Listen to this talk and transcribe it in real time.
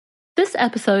This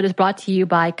episode is brought to you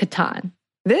by Catan.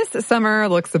 This summer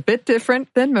looks a bit different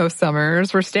than most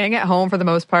summers. We're staying at home for the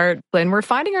most part, and we're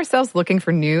finding ourselves looking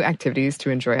for new activities to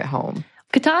enjoy at home.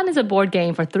 Catan is a board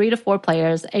game for 3 to 4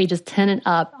 players, ages 10 and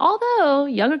up, although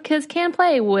younger kids can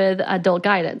play with adult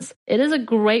guidance. It is a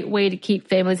great way to keep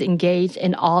families engaged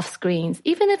and off screens,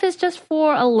 even if it's just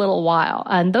for a little while.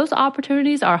 And those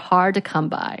opportunities are hard to come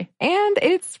by. And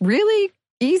it's really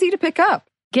easy to pick up.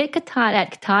 Get Catan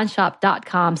at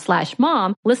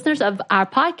catanshop.com/mom. Listeners of our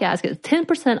podcast get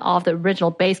 10% off the original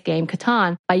base game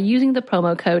Catan by using the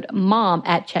promo code MOM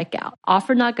at checkout.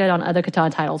 Offer not good on other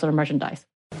Catan titles or merchandise.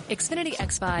 Xfinity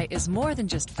XFi is more than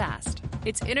just fast.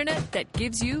 It's internet that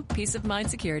gives you peace of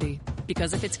mind security.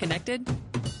 Because if it's connected,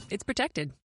 it's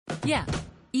protected. Yeah,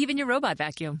 even your robot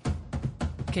vacuum.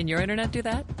 Can your internet do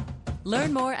that?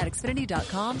 Learn more at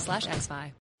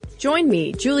xfinity.com/XFi. Join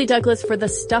me, Julie Douglas, for The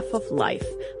Stuff of Life,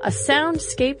 a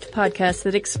soundscaped podcast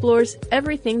that explores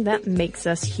everything that makes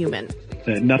us human.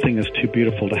 Nothing is too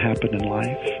beautiful to happen in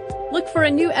life. Look for a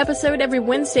new episode every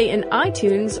Wednesday in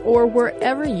iTunes or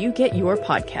wherever you get your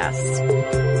podcasts.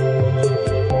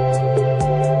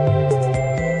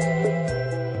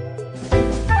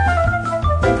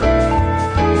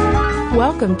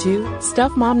 Welcome to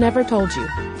Stuff Mom Never Told You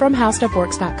from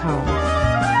HowStuffWorks.com.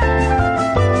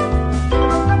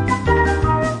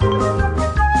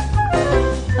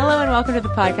 Welcome to the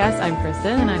podcast. I'm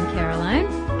Kristen. And I'm Caroline.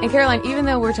 And Caroline, even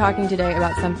though we're talking today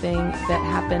about something that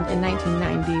happened in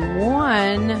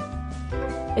 1991,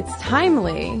 it's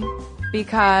timely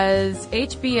because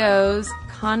HBO's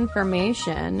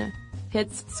Confirmation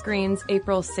hits screens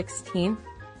April 16th,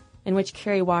 in which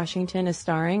Kerry Washington is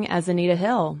starring as Anita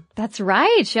Hill. That's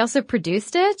right. She also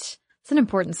produced it. It's an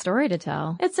important story to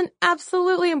tell. It's an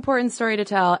absolutely important story to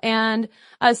tell. And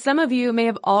some of you may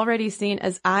have already seen,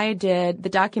 as I did, the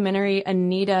documentary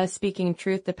Anita Speaking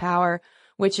Truth to Power,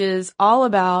 which is all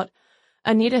about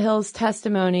Anita Hill's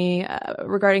testimony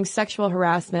regarding sexual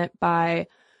harassment by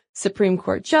Supreme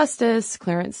Court Justice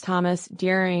Clarence Thomas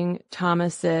during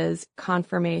Thomas's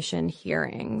confirmation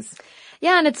hearings.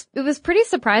 Yeah, and it was pretty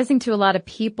surprising to a lot of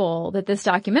people that this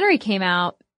documentary came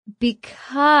out,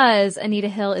 because Anita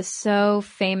Hill is so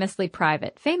famously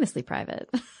private. Famously private.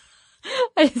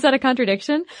 Is that a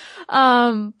contradiction?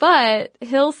 But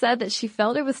Hill said that she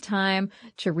felt it was time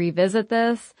to revisit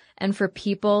this and for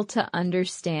people to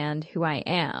understand who I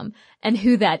am. And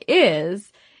who that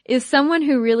is someone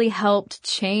who really helped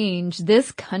change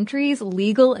this country's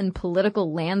legal and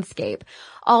political landscape.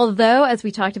 Although, as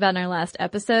we talked about in our last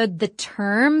episode, the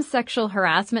term sexual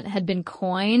harassment had been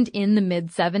coined in the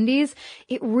mid-70s,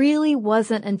 it really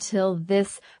wasn't until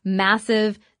this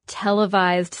massive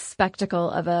televised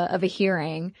spectacle of a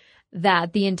hearing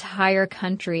that the entire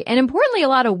country, and importantly a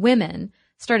lot of women,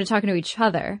 started talking to each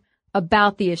other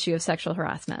about the issue of sexual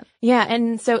harassment. Yeah,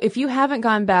 and so if you haven't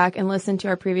gone back and listened to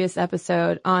our previous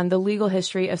episode on the legal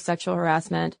history of sexual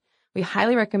harassment, we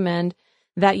highly recommend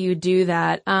that you do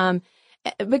that.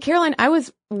 But Caroline, I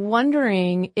was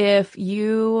wondering if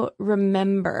you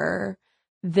remember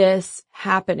this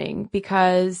happening,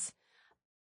 because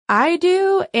I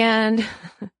do, and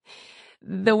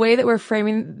the way that we're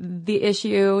framing the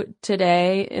issue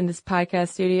today in this podcast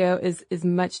studio is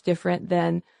much different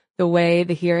than the way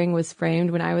the hearing was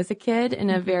framed when I was a kid in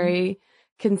a very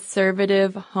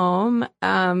conservative home.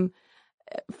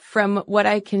 From what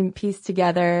I can piece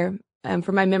together,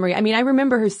 from my memory, I mean, I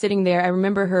remember her sitting there. I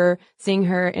remember seeing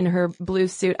her in her blue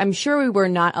suit. I'm sure we were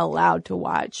not allowed to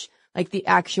watch like the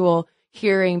actual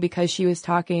hearing because she was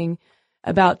talking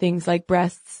about things like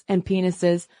breasts and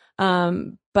penises.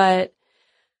 But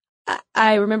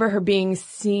I remember her being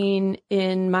seen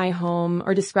in my home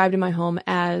or described in my home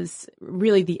as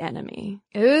really the enemy.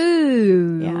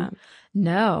 Ooh. Yeah.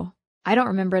 No, I don't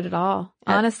remember it at all.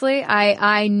 Honestly,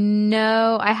 I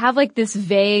know I have like this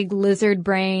vague lizard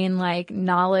brain, like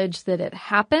knowledge that it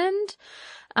happened.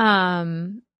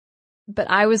 But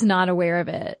I was not aware of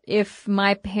it. If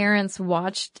my parents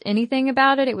watched anything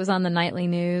about it, it was on the nightly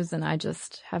news, and I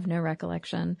just have no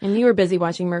recollection. And you were busy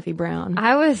watching Murphy Brown.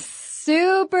 I was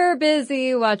super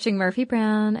busy watching Murphy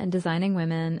Brown and Designing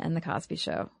Women and The Cosby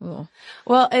Show. Ooh.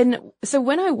 Well, and so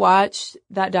when I watched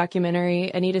that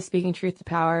documentary, Anita Speaking Truth to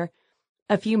Power,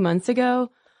 a few months ago,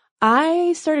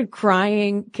 I started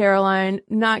crying, Caroline,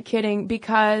 not kidding,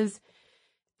 because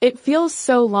it feels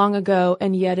so long ago,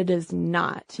 and yet it is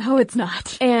not. No, it's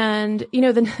not. And, you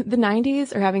know, the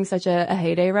 90s are having such a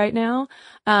heyday right now.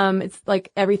 It's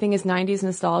like everything is 90s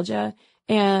nostalgia.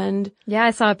 And yeah,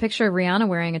 I saw a picture of Rihanna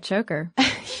wearing a choker.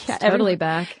 Yeah, totally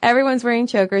back. Everyone's wearing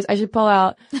chokers. I should pull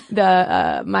out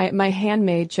the my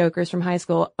handmade chokers from high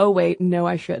school. Oh wait, no,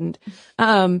 I shouldn't.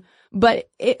 But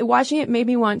watching it made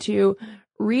me want to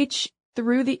reach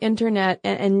through the internet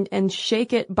and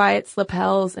shake it by its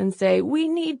lapels and say, we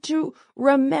need to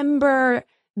remember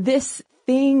this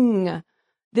thing,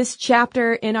 this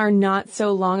chapter in our not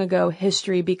so long ago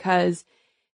history, because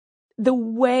the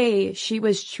way she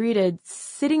was treated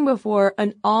sitting before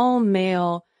an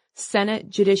all-male Senate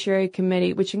Judiciary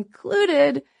Committee, which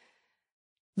included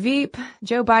Veep,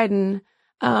 Joe Biden,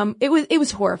 it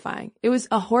was horrifying. It was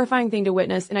a horrifying thing to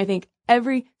witness. And I think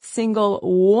every single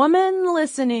woman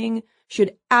listening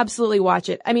should absolutely watch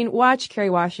it. I mean, watch Kerry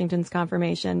Washington's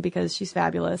confirmation because she's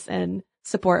fabulous and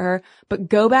support her, but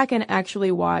go back and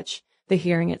actually watch the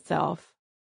hearing itself.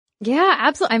 Yeah,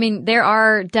 absolutely. I mean, there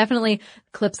are definitely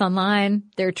clips online.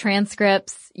 There are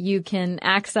transcripts. You can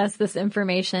access this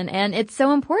information. And it's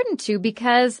so important too,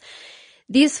 because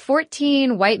these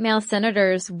 14 white male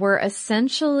senators were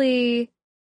essentially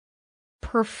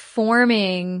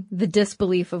performing the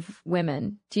disbelief of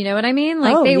women. Do you know what I mean?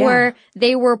 Like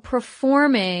they were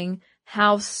performing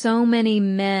how so many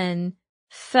men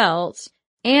felt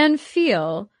and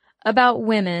feel about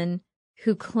women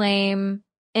who claim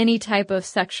any type of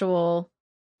sexual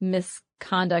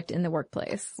misconduct in the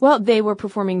workplace. Well, they were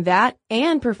performing that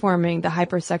and performing the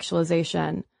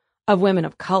hypersexualization of women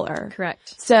of color.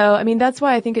 Correct. So, I mean, that's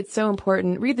why I think it's so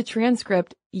important. Read the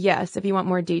transcript, yes, if you want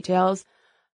more details,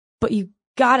 but you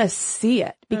gotta see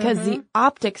it because the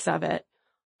optics of it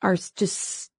are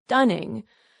just stunning.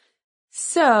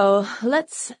 So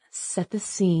let's set the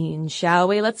scene, shall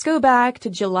we? Let's go back to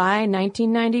July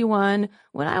 1991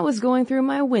 when I was going through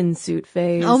my windsuit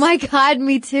phase. Oh my God,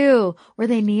 me too. Were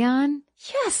they neon?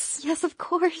 Yes. Yes, of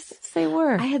course. Yes, they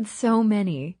were. I had so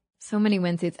many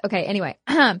windsuits. Okay, anyway.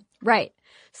 Right.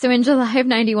 So in July of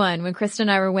 91, when Krista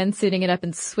and I were windsuiting it up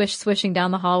and swishing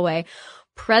down the hallway,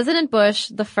 President Bush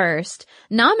the first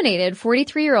nominated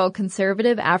 43-year-old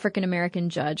conservative African-American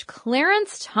judge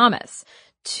Clarence Thomas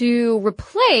to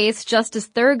replace Justice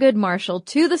Thurgood Marshall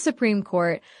to the Supreme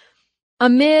Court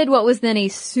amid what was then a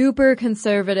super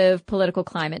conservative political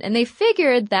climate. And they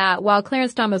figured that while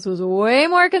Clarence Thomas was way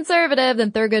more conservative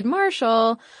than Thurgood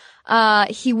Marshall,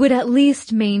 he would at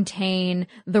least maintain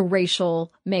the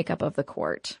racial makeup of the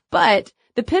court. But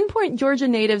the pinpoint Georgia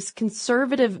natives'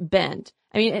 conservative bent,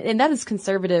 I mean, and that is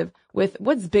conservative with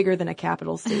what's bigger than a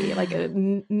capital C, like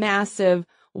a massive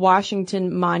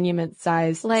Washington monument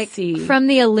size like C. From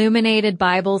the illuminated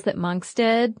Bibles that monks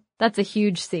did. That's a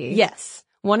huge C. Yes.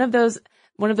 One of those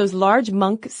large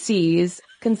monk C's,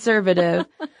 conservative.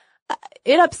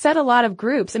 It upset a lot of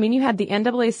groups. I mean, you had the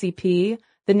NAACP,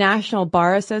 the National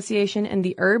Bar Association, and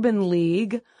the Urban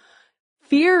League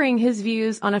fearing his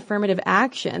views on affirmative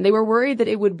action. They were worried that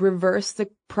it would reverse the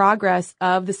progress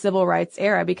of the civil rights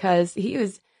era because he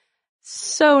was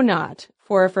so not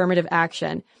for affirmative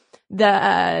action.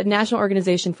 The National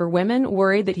Organization for Women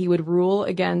worried that he would rule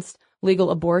against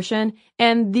legal abortion,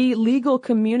 and the legal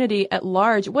community at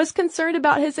large was concerned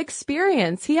about his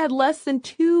experience. He had less than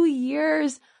 2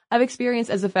 years of experience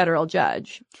as a federal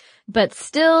judge. But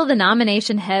still, the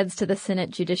nomination heads to the Senate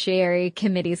Judiciary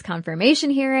Committee's confirmation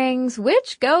hearings,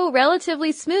 which go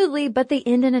relatively smoothly, but they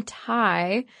end in a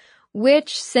tie,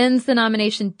 which sends the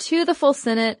nomination to the full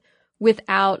Senate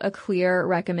without a clear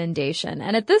recommendation.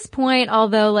 And at this point,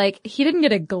 although he didn't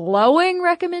get a glowing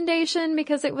recommendation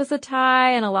because it was a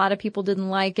tie and a lot of people didn't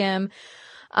like him,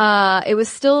 it was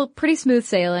still pretty smooth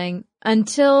sailing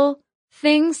until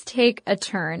things take a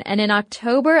turn. And in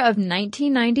October of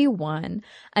 1991,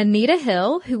 Anita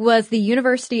Hill, who was the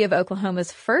University of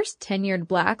Oklahoma's first tenured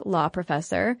black law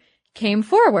professor, came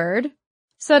forward,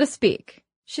 so to speak.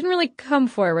 She didn't really come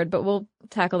forward, but we'll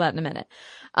tackle that in a minute.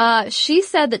 She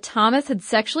said that Thomas had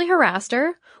sexually harassed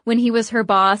her when he was her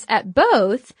boss at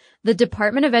both the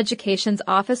Department of Education's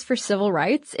Office for Civil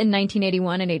Rights in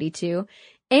 1981 and 82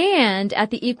 and at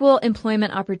the Equal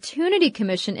Employment Opportunity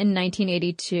Commission in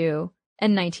 1982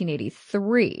 and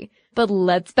 1983. But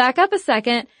let's back up a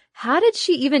second. How did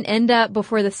she even end up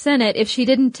before the Senate if she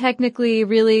didn't technically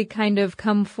really kind of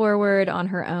come forward on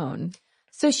her own?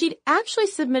 So she'd actually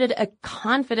submitted a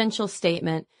confidential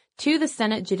statement to the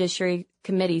Senate Judiciary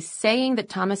Committee saying that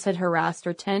Thomas had harassed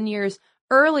her 10 years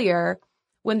earlier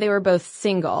when they were both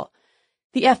single.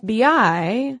 The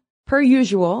FBI, per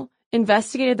usual,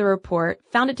 investigated the report,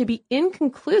 found it to be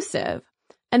inconclusive,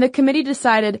 and the committee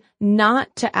decided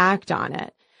not to act on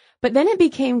it. But then it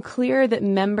became clear that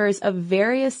members of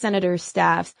various senators'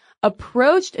 staffs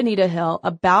approached Anita Hill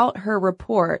about her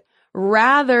report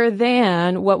rather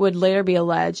than what would later be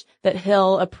alleged that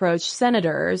Hill approached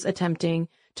senators attempting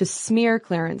to smear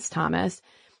Clarence Thomas.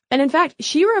 And in fact,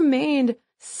 she remained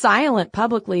silent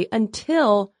publicly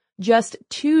until just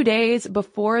 2 days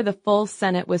before the full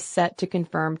Senate was set to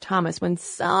confirm Thomas, when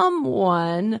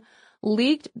someone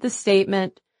leaked the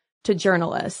statement to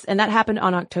journalists. And that happened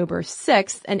on October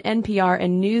 6th, and NPR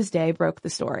and Newsday broke the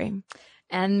story.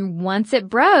 And once it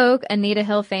broke, Anita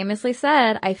Hill famously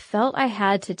said, "I felt I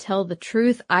had to tell the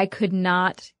truth. I could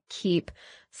not keep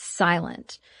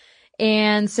silent."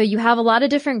 And so you have a lot of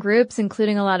different groups,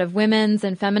 including a lot of women's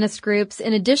and feminist groups,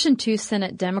 in addition to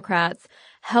Senate Democrats,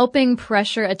 helping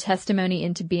pressure a testimony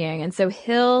into being. And so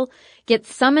Hill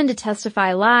gets summoned to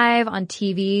testify live on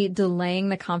TV, delaying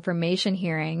the confirmation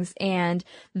hearings. And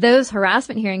those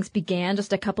harassment hearings began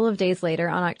just a couple of days later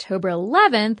on October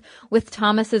 11th with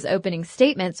Thomas's opening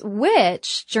statements,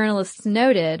 which journalists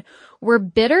noted were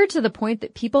bitter to the point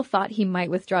that people thought he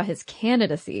might withdraw his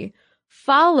candidacy,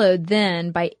 followed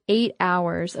then by 8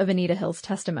 hours of Anita Hill's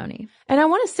testimony. And I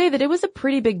want to say that it was a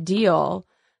pretty big deal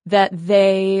that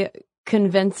they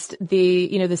convinced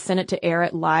the Senate to air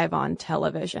it live on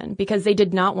television, because they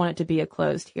did not want it to be a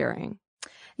closed hearing.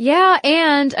 Yeah.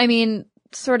 And I mean,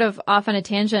 sort of off on a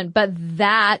tangent, but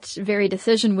that very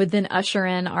decision would then usher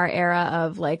in our era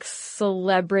of like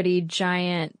celebrity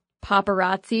giant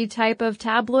paparazzi type of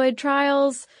tabloid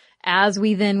trials, as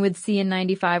we then would see in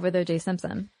 95 with O.J.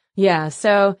 Simpson. Yeah.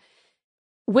 So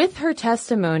with her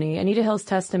testimony, Anita Hill's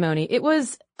testimony, it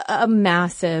was a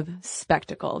massive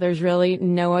spectacle. There's really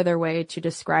no other way to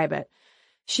describe it.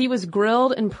 She was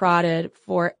grilled and prodded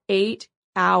for 8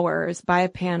 hours by a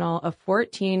panel of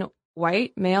 14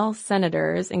 white male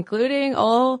senators, including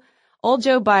old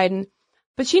Joe Biden,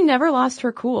 but she never lost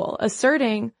her cool,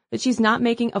 asserting that she's not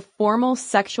making a formal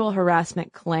sexual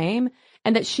harassment claim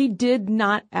and that she did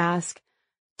not ask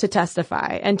to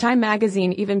testify. And Time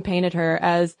magazine even painted her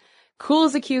as cool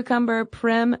as a cucumber,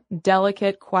 prim,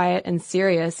 delicate, quiet, and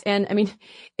serious. And I mean,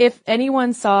 if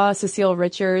anyone saw Cecile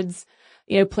Richards,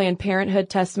 Planned Parenthood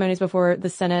testimonies before the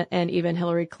Senate and even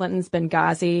Hillary Clinton's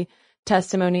Benghazi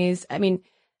testimonies, I mean,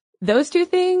 those two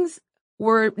things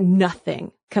were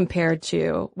nothing compared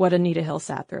to what Anita Hill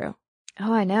sat through.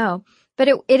 Oh, I know. But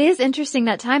it is interesting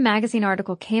that Time magazine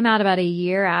article came out about a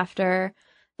year after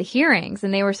the hearings,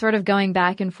 and they were sort of going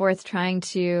back and forth trying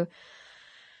to,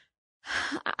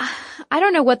 I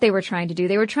don't know what they were trying to do.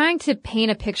 They were trying to paint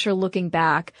a picture looking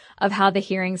back of how the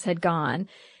hearings had gone.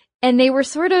 And they were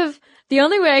sort of, the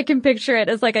only way I can picture it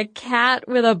is like a cat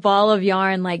with a ball of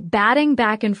yarn, like batting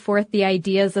back and forth the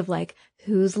ideas of like,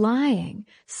 who's lying?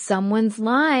 Someone's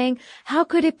lying. How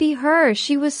could it be her?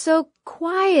 She was so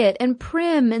quiet and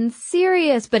prim and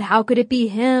serious, but how could it be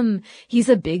him? He's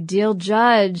a big deal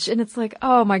judge. And it's like,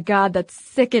 oh my God, that's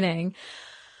sickening.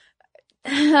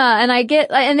 And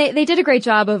they did a great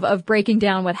job of breaking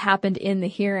down what happened in the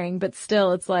hearing, but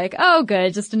still it's like, oh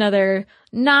good, just another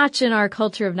notch in our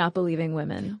culture of not believing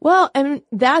women. Well, and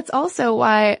that's also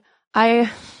why I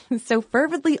so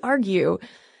fervently argue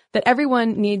that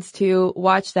everyone needs to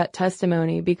watch that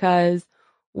testimony, because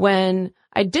when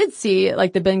I did see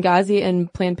like the Benghazi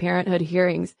and Planned Parenthood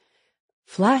hearings,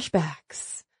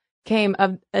 flashbacks came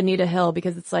of Anita Hill,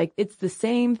 because it's like, it's the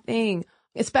same thing,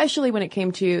 especially when it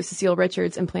came to Cecile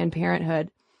Richards and Planned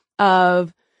Parenthood,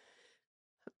 of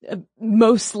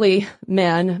mostly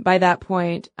men by that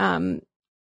point,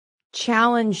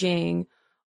 challenging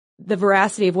the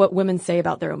veracity of what women say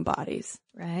about their own bodies.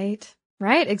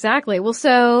 Right, exactly. Well,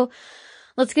 so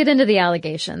let's get into the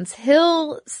allegations.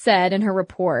 Hill said in her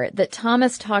report that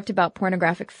Thomas talked about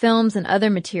pornographic films and other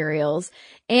materials,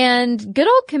 and good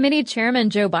old committee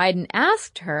chairman Joe Biden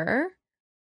asked her,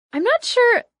 I'm not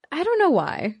sure, I don't know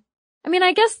why. I mean,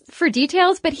 I guess for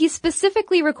details, but he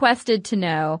specifically requested to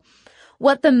know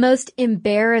what the most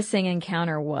embarrassing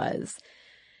encounter was.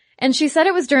 And she said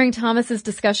it was during Thomas's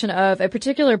discussion of a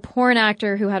particular porn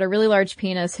actor who had a really large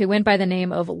penis who went by the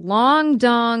name of Long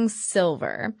Dong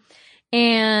Silver.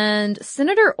 And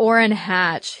Senator Orrin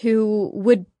Hatch, who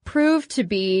would prove to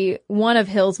be one of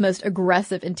Hill's most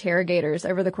aggressive interrogators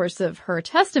over the course of her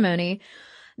testimony,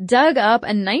 dug up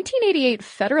a 1988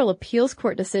 federal appeals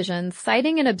court decision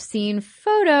citing an obscene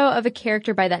photo of a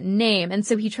character by that name. And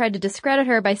so he tried to discredit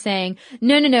her by saying,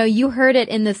 no, you heard it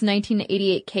in this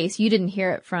 1988 case. You didn't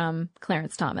hear it from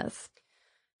Clarence Thomas.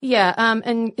 Yeah.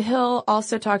 And Hill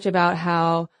also talked about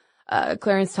how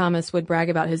Clarence Thomas would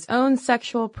brag about his own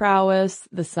sexual prowess,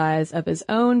 the size of his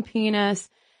own penis.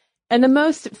 And the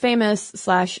most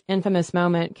famous/infamous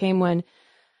moment came when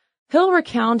Hill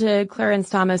recounted Clarence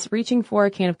Thomas reaching for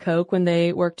a can of Coke when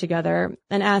they worked together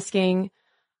and asking,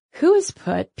 who has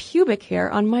put pubic hair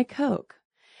on my Coke?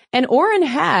 And Orrin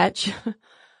Hatch,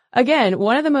 again,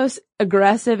 one of the most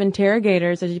aggressive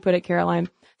interrogators, as you put it, Caroline,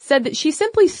 said that she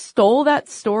simply stole that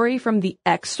story from The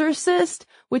Exorcist,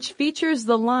 which features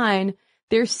the line,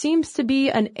 "There seems to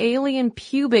be an alien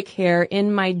pubic hair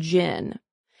in my gin."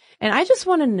 And I just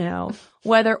want to know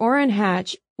whether Orrin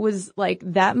Hatch was like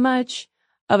that much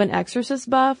of an Exorcist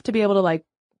buff to be able to like,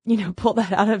 pull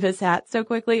that out of his hat so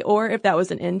quickly, or if that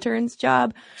was an intern's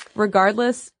job.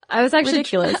 Regardless, I was actually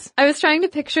ridiculous. I was trying to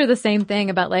picture the same thing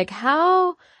about like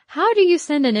how do you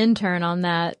send an intern on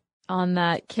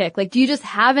that kick? Like, do you just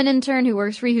have an intern who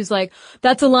works for you who's like,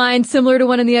 that's a line similar to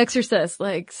one in The Exorcist?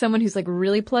 Like someone who's like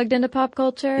really plugged into pop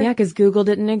culture? Yeah, because Google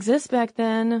didn't exist back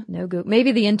then. No Google.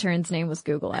 Maybe the intern's name was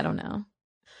Google. I don't know.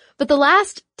 But the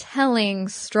last telling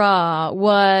straw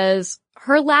was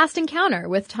her last encounter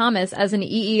with Thomas as an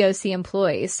EEOC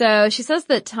employee. So she says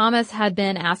that Thomas had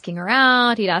been asking her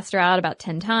out. He'd asked her out about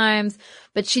 10 times,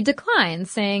 but she declined,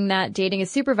 saying that dating a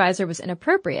supervisor was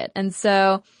inappropriate. And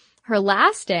so her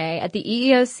last day at the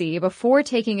EEOC before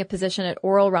taking a position at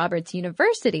Oral Roberts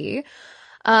University,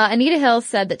 Anita Hill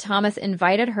said that Thomas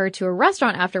invited her to a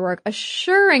restaurant after work,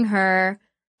 assuring her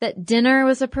that dinner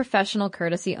was a professional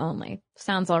courtesy only.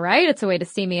 Sounds all right. It's a way to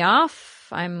see me off.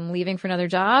 I'm leaving for another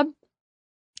job.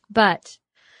 But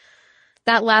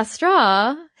that last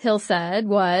straw, Hill said,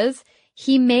 was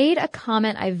he made a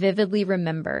comment I vividly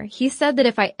remember. He said that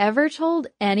if I ever told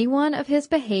anyone of his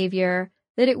behavior,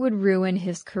 that it would ruin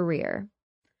his career.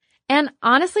 And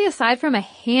honestly, aside from a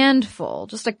handful,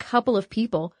 just a couple of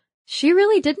people, she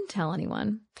really didn't tell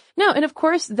anyone. No, and of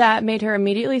course that made her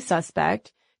immediately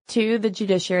suspect to the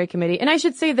Judiciary Committee. And I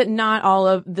should say that not all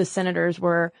of the senators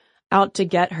were out to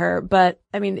get her, but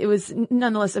I mean, it was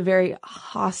nonetheless a very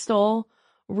hostile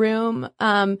room.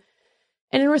 And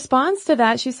in response to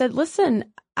that, she said, listen,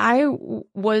 I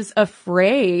was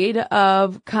afraid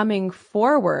of coming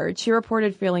forward. She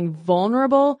reported feeling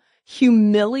vulnerable,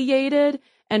 humiliated,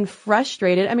 and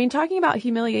frustrated. I mean, talking about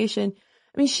humiliation,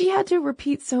 I mean, she had to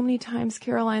repeat so many times,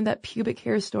 Caroline, that pubic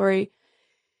hair story.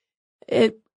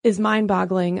 It is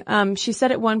mind-boggling. She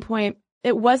said at one point,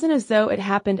 it wasn't as though it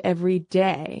happened every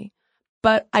day,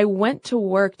 but I went to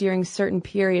work during certain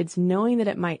periods knowing that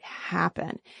it might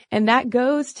happen. And that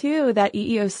goes to that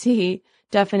EEOC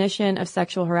definition of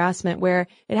sexual harassment, where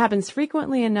it happens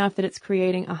frequently enough that it's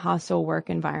creating a hostile work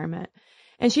environment.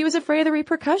 And she was afraid of the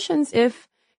repercussions if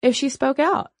she spoke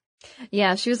out.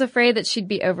 Yeah, she was afraid that she'd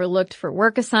be overlooked for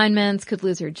work assignments, could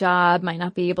lose her job, might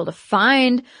not be able to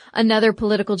find another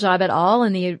political job at all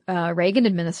in the Reagan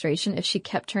administration if she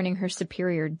kept turning her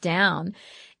superior down.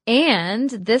 And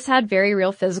this had very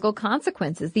real physical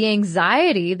consequences. The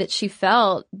anxiety that she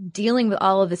felt dealing with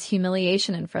all of this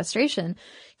humiliation and frustration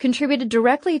contributed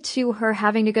directly to her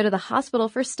having to go to the hospital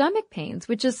for stomach pains,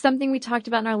 which is something we talked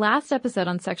about in our last episode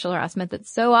on sexual harassment, that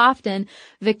so often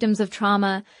victims of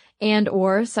trauma and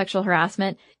or sexual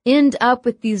harassment end up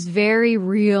with these very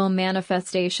real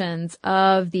manifestations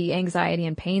of the anxiety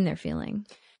and pain they're feeling.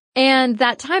 And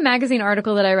that Time magazine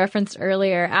article that I referenced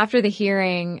earlier, after the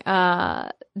hearing,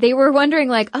 they were wondering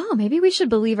like, oh, maybe we should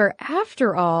believe her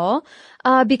after all,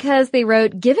 because they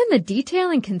wrote, given the detail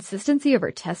and consistency of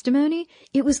her testimony,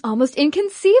 it was almost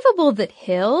inconceivable that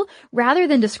Hill, rather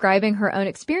than describing her own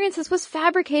experiences, was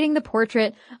fabricating the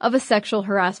portrait of a sexual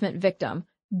harassment victim.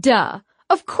 Duh.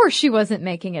 Of course she wasn't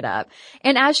making it up.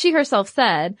 And as she herself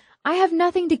said, I have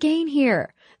nothing to gain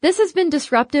here. This has been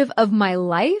disruptive of my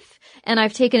life, and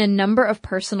I've taken a number of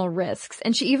personal risks.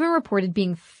 And she even reported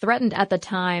being threatened at the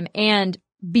time and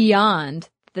beyond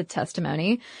the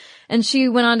testimony. And she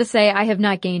went on to say, I have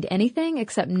not gained anything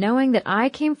except knowing that I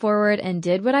came forward and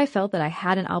did what I felt that I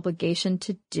had an obligation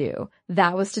to do.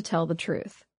 That was to tell the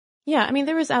truth. Yeah, I mean,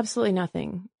 there was absolutely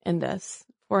nothing in this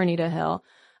for Anita Hill.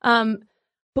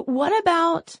 But what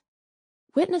about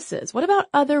witnesses? What about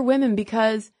other women?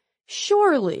 Because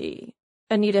surely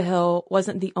Anita Hill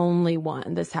wasn't the only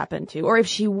one this happened to. Or if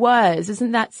she was,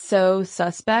 isn't that so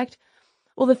suspect?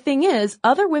 Well, the thing is,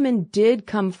 other women did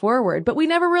come forward, but we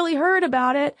never really heard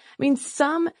about it. I mean,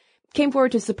 some came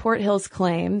forward to support Hill's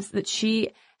claims that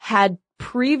she had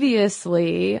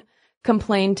previously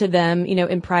complained to them,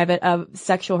 in private of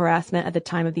sexual harassment at the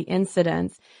time of the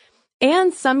incidents.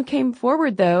 And some came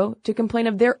forward, though, to complain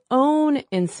of their own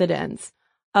incidents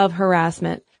of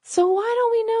harassment. So why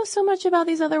don't we know so much about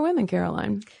these other women,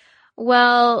 Caroline?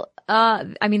 Well,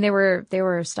 I mean, they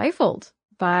were stifled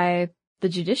by the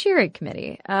Judiciary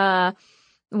Committee.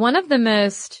 One of the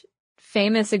most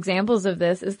famous examples of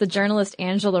this is the journalist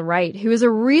Angela Wright, who is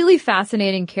a really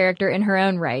fascinating character in her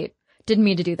own right. Didn't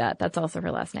mean to do that. That's also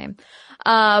her last name.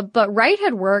 But Wright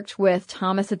had worked with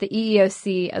Thomas at the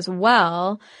EEOC as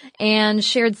well and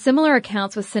shared similar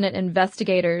accounts with Senate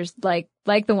investigators like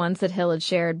the ones that Hill had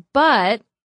shared. But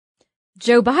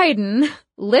Joe Biden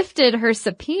lifted her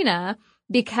subpoena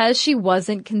because she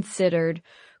wasn't considered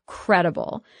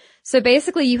credible. So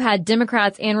basically you had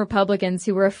Democrats and Republicans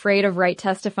who were afraid of Wright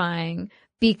testifying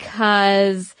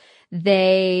because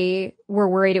they were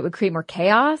worried it would create more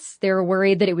chaos. They were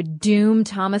worried that it would doom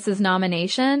Thomas's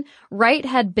nomination. Wright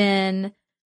had been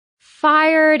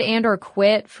fired and or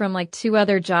quit from like 2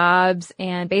 other jobs,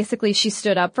 and basically she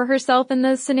stood up for herself in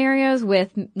those scenarios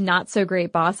with not so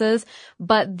great bosses.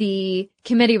 But the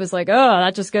committee was like, oh,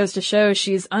 that just goes to show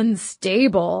she's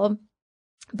unstable.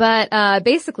 But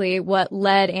basically what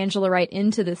led Angela Wright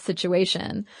into this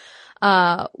situation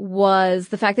was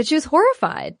the fact that she was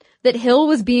horrified that Hill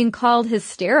was being called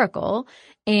hysterical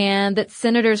and that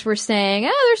senators were saying,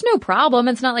 there's no problem.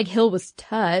 It's not like Hill was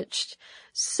touched.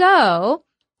 So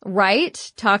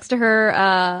Wright talks to her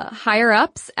higher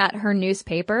ups at her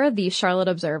newspaper, the Charlotte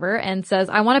Observer, and says,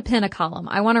 I want to pin a column.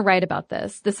 I want to write about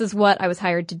this. This is what I was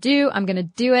hired to do. I'm going to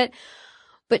do it.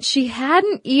 But she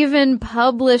hadn't even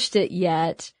published it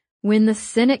yet when the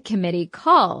Senate committee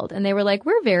called, and they were like,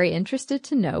 we're very interested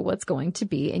to know what's going to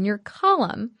be in your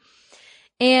column.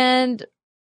 And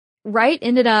Wright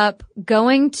ended up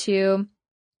going to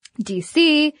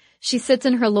DC. She sits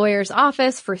in her lawyer's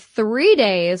office for 3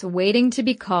 days waiting to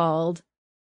be called.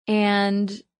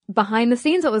 And behind the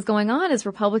scenes, what was going on is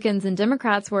Republicans and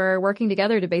Democrats were working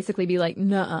together to basically be like,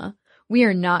 nuh-uh, we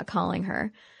are not calling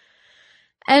her.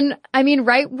 And I mean,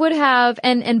 Wright would have,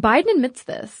 and Biden admits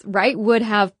this, Wright would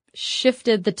have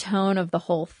shifted the tone of the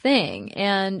whole thing.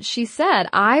 And she said,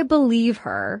 I believe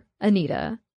her,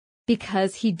 Anita,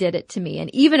 because he did it to me.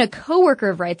 And even a coworker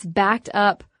of Wright's backed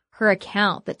up her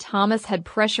account that Thomas had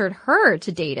pressured her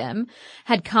to date him,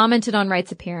 had commented on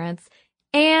Wright's appearance,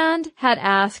 and had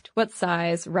asked what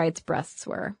size Wright's breasts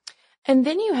were. And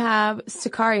then you have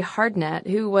Sakari Hardnett,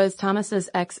 who was Thomas's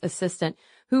ex-assistant,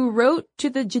 who wrote to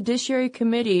the Judiciary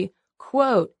Committee,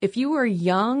 quote, if you were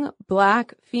young,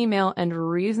 black, female, and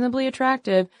reasonably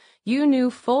attractive, you knew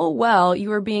full well you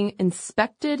were being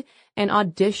inspected and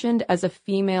auditioned as a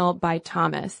female by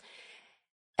Thomas.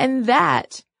 And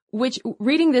that, which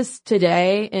reading this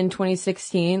today in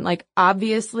 2016, like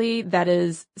obviously that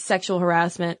is sexual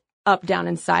harassment up, down,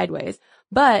 and sideways.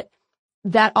 But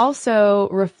that also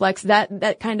reflects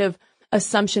that kind of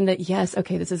assumption that, yes,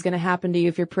 okay, this is going to happen to you.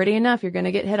 If you're pretty enough, you're going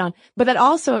to get hit on. But that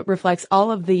also reflects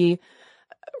all of the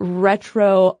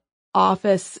retro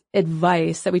office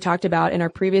advice that we talked about in our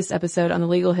previous episode on the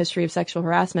legal history of sexual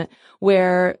harassment,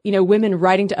 where, you know, women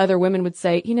writing to other women would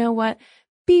say, you know what,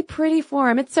 be pretty for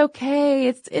him. It's okay.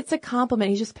 It's a compliment.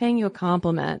 He's just paying you a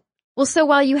compliment. Well, so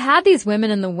while you had these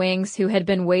women in the wings who had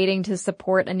been waiting to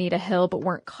support Anita Hill but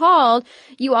weren't called,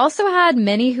 you also had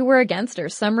many who were against her.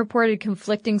 Some reported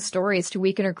conflicting stories to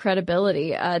weaken her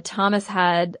credibility. Thomas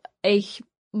had a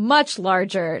much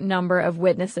larger number of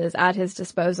witnesses at his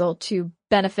disposal to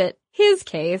benefit his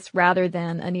case rather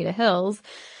than Anita Hill's.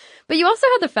 But you also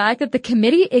had the fact that the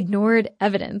committee ignored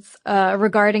evidence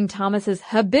regarding Thomas's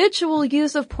habitual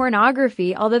use of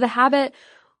pornography, although the habit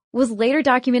was later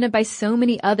documented by so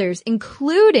many others,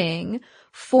 including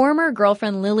former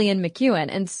girlfriend Lillian McEwen.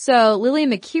 And so Lillian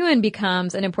McEwen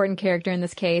becomes an important character in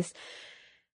this case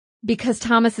because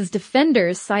Thomas's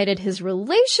defenders cited his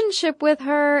relationship with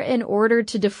her in order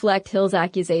to deflect Hill's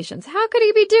accusations. How could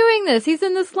he be doing this? He's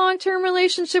in this long-term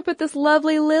relationship with this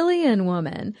lovely Lillian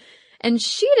woman. And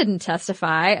she didn't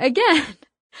testify again.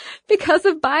 Because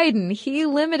of Biden, he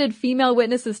limited female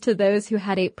witnesses to those who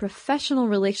had a professional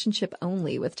relationship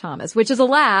only with Thomas, which is a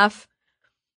laugh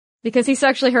because he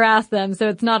sexually harassed them, so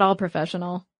it's not all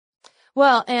professional.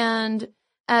 Well, and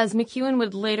as McEwen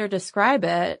would later describe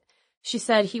it, she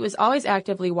said he was always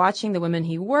actively watching the women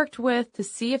he worked with to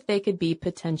see if they could be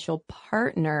potential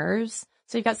partners.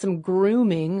 So you've got some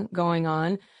grooming going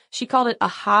on. She called it a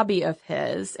hobby of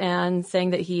his, and saying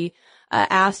that he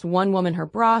asked one woman her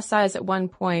bra size at one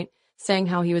point, saying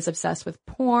how he was obsessed with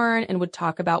porn and would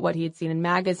talk about what he had seen in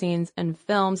magazines and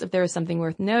films if there was something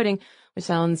worth noting, which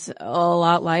sounds a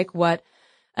lot like what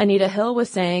Anita Hill was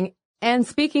saying. And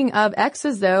speaking of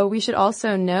exes, though, we should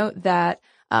also note that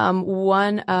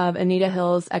one of Anita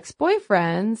Hill's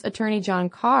ex-boyfriends, attorney John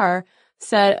Carr,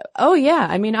 said, oh, yeah,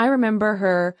 I mean, I remember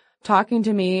her talking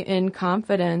to me in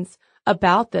confidence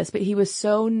about this, but he was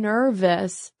so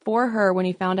nervous for her when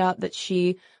he found out that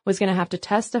she was going to have to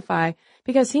testify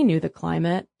because he knew the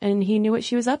climate and he knew what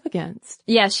she was up against.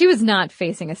 Yeah, she was not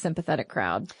facing a sympathetic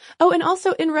crowd. Oh, and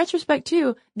also in retrospect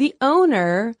too, the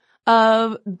owner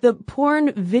of the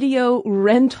porn video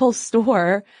rental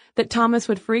store that Thomas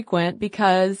would frequent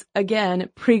because, again,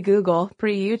 pre-Google,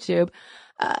 pre-YouTube,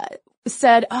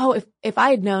 said, oh, if I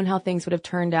had known how things would have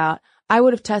turned out, I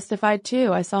would have testified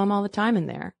too. I saw him all the time in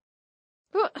there.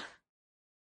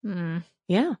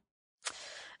 Yeah.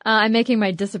 I'm making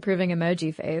my disapproving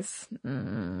emoji face.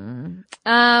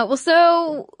 Well,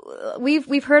 so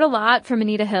we've heard a lot from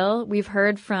Anita Hill. We've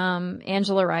heard from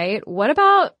Angela Wright. What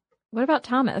about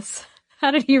Thomas?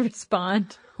 How did he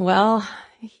respond? Well,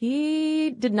 he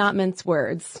did not mince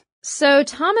words. So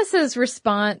Thomas's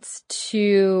response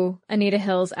to Anita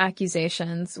Hill's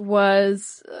accusations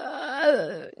was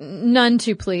none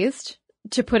too pleased,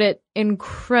 to put it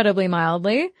incredibly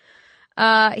mildly.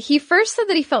 He first said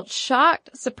that he felt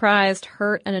shocked, surprised,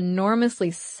 hurt, and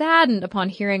enormously saddened upon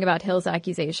hearing about Hill's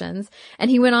accusations. And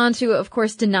he went on to, of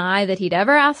course, deny that he'd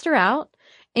ever asked her out,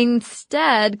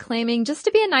 instead claiming just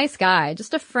to be a nice guy,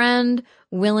 just a friend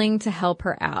willing to help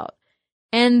her out.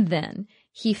 And then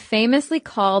he famously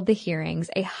called the hearings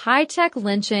a high-tech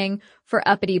lynching for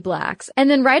uppity blacks. And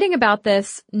then writing about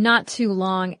this not too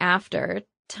long after,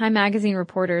 Time magazine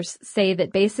reporters say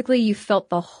that basically you felt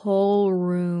the whole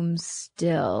room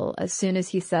still as soon as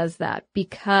he says that,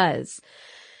 because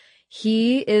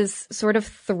he is sort of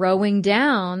throwing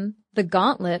down the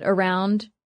gauntlet around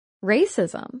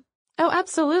racism. Oh,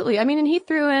 absolutely. I mean, and he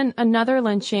threw in another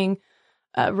lynching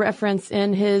reference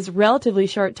in his relatively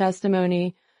short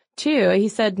testimony too. He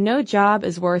said, "No job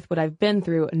is worth what I've been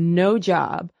through. No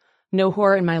job. No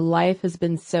horror in my life has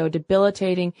been so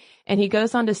debilitating." And he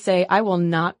goes on to say, "I will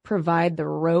not provide the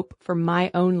rope for my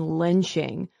own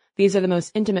lynching. These are the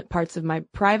most intimate parts of my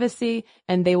privacy,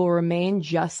 and they will remain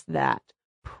just that,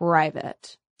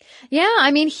 private." Yeah,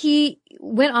 I mean, he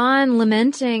went on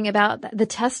lamenting about the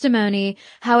testimony,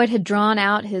 how it had drawn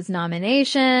out his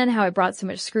nomination, how it brought so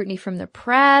much scrutiny from the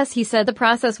press. He said the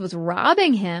process was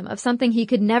robbing him of something he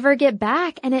could never get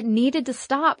back, and it needed to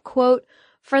stop, quote,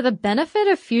 "for the benefit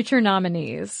of future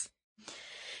nominees."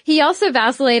 He also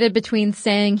vacillated between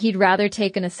saying he'd rather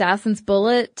take an assassin's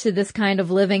bullet to this kind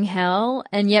of living hell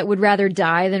and yet would rather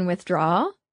die than withdraw.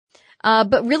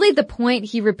 But really the point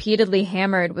he repeatedly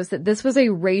hammered was that this was a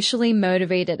racially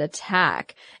motivated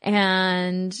attack,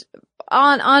 and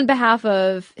on behalf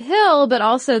of Hill, but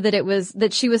also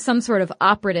that she was some sort of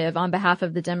operative on behalf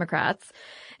of the Democrats.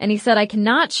 And he said, "I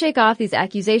cannot shake off these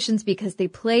accusations because they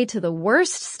play to the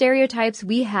worst stereotypes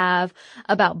we have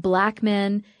about black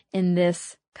men in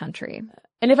this country."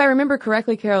 And if I remember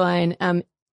correctly, Caroline,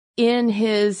 in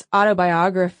his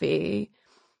autobiography,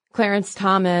 Clarence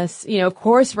Thomas, of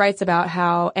course, writes about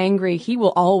how angry he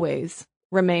will always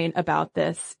remain about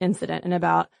this incident and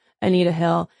about Anita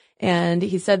Hill. And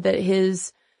he said that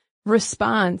his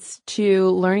response to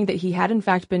learning that he had in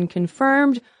fact been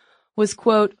confirmed was,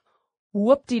 quote,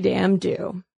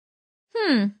 "whoop-de-damn-do."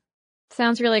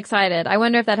 Sounds really excited. I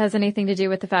wonder if that has anything to do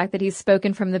with the fact that he's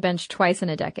spoken from the bench twice in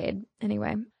a decade.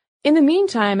 Anyway. In the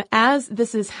meantime, as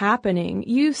this is happening,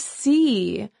 you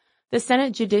see the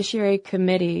Senate Judiciary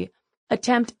Committee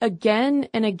attempt again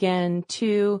and again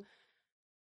to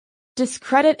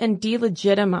discredit and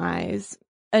delegitimize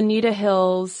Anita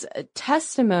Hill's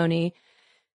testimony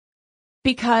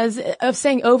because of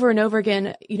saying over and over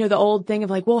again, the old thing of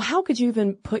like, well, how could you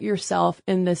even put yourself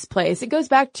in this place? It goes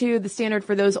back to the standard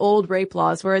for those old rape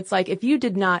laws where it's like, if you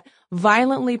did not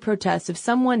violently protest, if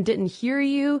someone didn't hear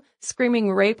you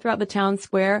screaming rape throughout the town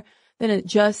square, then it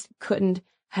just couldn't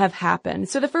have happened.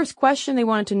 So the first question they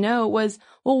wanted to know was,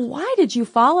 well, why did you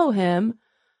follow him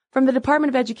from the Department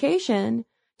of Education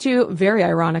to, very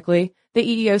ironically, the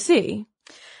EEOC?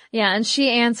 Yeah, and she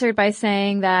answered by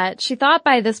saying that she thought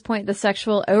by this point the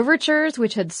sexual overtures,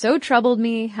 which had so troubled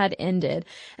me, had ended.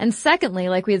 And secondly,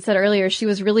 like we had said earlier, she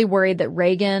was really worried that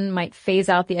Reagan might phase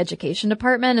out the education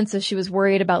department, and so she was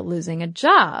worried about losing a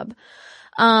job.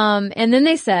 And then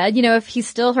they said, if he's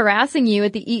still harassing you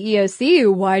at the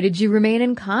EEOC, why did you remain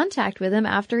in contact with him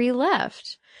after he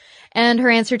left? And her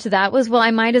answer to that was, well,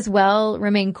 I might as well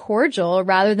remain cordial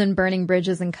rather than burning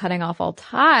bridges and cutting off all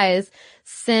ties,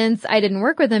 since I didn't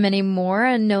work with him anymore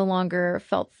and no longer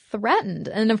felt threatened.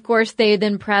 And of course, they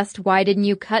then pressed, why didn't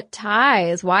you cut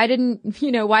ties? Why didn't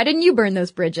you burn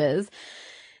those bridges?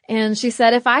 And she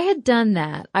said, if I had done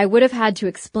that, I would have had to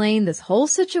explain this whole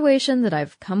situation that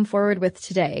I've come forward with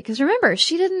today. Because remember,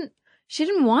 she didn't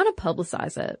want to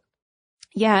publicize it.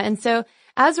 Yeah. And so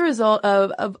as a result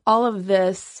of all of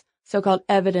this so-called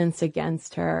evidence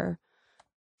against her,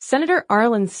 Senator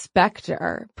Arlen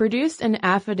Specter produced an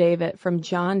affidavit from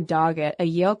John Doggett, a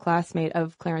Yale classmate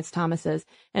of Clarence Thomas's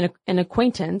and an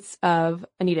acquaintance of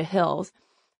Anita Hill's.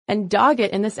 And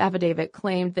Doggett in this affidavit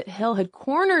claimed that Hill had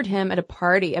cornered him at a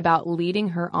party about leading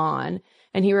her on,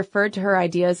 and he referred to her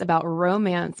ideas about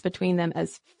romance between them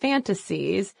as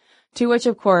fantasies, to which,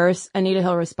 of course, Anita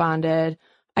Hill responded,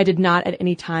 I did not at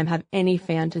any time have any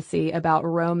fantasy about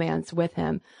romance with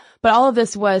him. But all of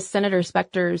this was Senator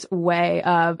Spector's way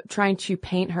of trying to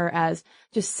paint her as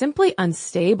just simply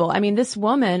unstable. I mean, this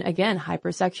woman, again,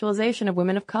 hypersexualization of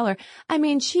women of color. I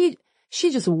mean, she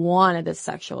just wanted this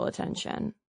sexual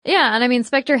attention. Yeah, and I mean,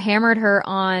 Spector hammered her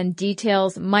on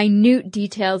details, minute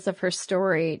details of her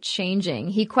story changing.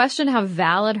 He questioned how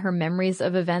valid her memories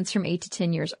of events from 8 to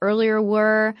 10 years earlier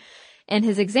were. In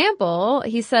his example,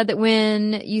 he said that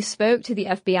when you spoke to the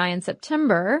FBI in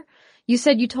September, you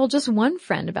said you told just one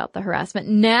friend about the harassment.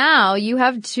 Now you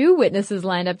have 2 witnesses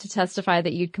lined up to testify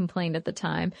that you'd complained at the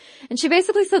time. And she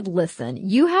basically said, listen,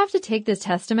 you have to take this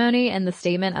testimony and the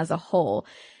statement as a whole.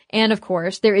 And of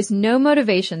course, there is no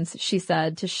motivations, she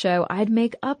said, to show I'd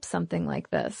make up something like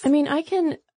this. I mean, I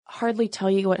can hardly tell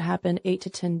you what happened 8 to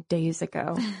 10 days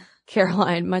ago,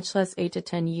 Caroline, much less 8 to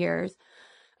 10 years.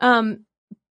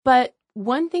 But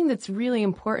one thing that's really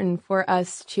important for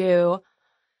us to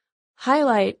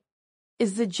highlight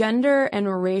is the gender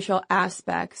and racial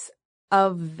aspects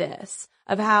of this,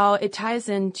 of how it ties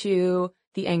into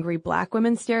the angry Black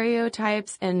women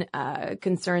stereotypes and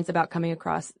concerns about coming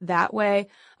across that way.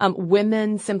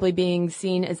 Women simply being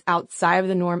seen as outside of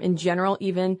the norm in general,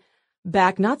 even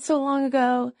back not so long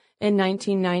ago in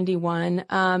 1991.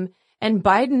 And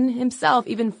Biden himself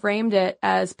even framed it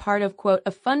as part of, quote,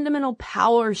 a fundamental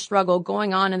power struggle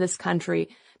going on in this country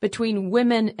between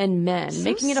women and men, so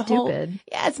making it a stupid.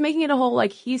 whole, it's making it a whole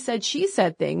like he said, she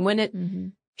said thing when it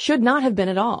should not have been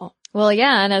at all. Well,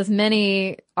 yeah, and as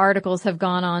many articles have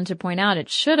gone on to point out, it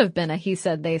should have been a he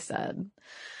said, they said.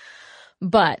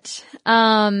 But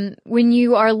when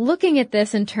you are looking at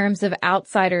this in terms of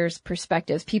outsiders'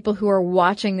 perspectives, people who are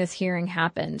watching this hearing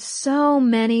happen, so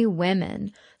many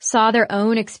women saw their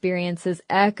own experiences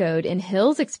echoed in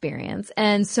Hill's experience,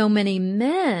 and so many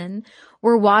men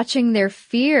were watching their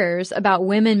fears about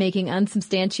women making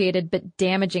unsubstantiated but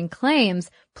damaging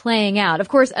claims playing out. Of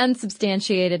course,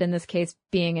 unsubstantiated in this case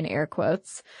being in air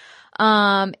quotes.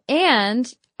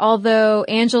 And although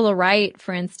Angela Wright,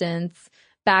 for instance,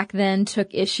 back then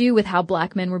took issue with how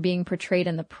Black men were being portrayed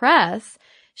in the press,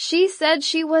 she said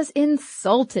she was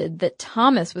insulted that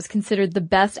Thomas was considered the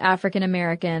best African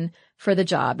American for the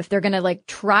job. If they're going to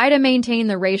try to maintain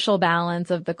the racial balance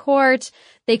of the court,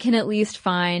 they can at least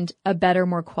find a better,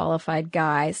 more qualified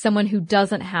guy, someone who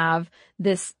doesn't have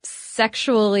this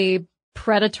sexually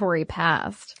predatory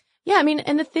past. Yeah, I mean,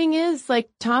 and the thing is,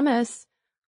 Thomas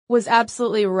was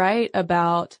absolutely right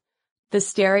about the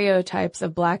stereotypes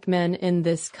of Black men in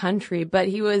this country, but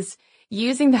he was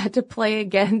using that to play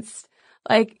against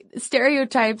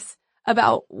stereotypes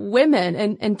about women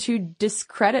and to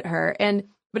discredit her.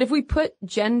 But if we put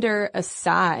gender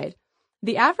aside,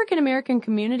 the African American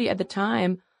community at the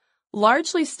time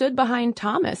largely stood behind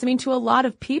Thomas. I mean, to a lot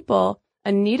of people,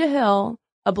 Anita Hill,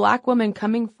 a Black woman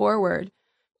coming forward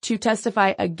to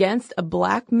testify against a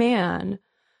Black man,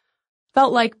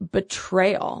 felt like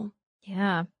betrayal.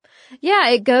 Yeah. Yeah,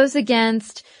 it goes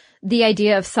against the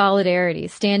idea of solidarity,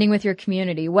 standing with your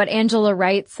community. What Angela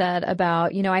Wright said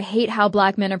about, I hate how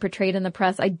Black men are portrayed in the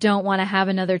press. I don't want to have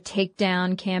another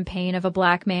takedown campaign of a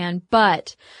Black man,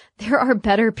 but there are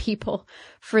better people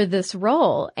for this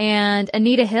role. And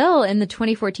Anita Hill in the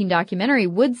 2014 documentary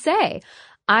would say,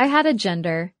 I had a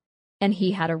gender and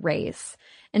he had a race.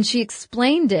 And she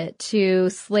explained it to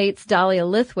Slate's Dahlia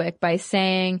Lithwick by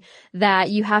saying that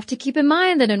you have to keep in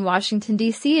mind that in Washington,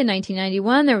 D.C. in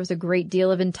 1991, there was a great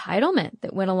deal of entitlement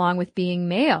that went along with being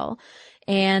male.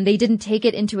 And they didn't take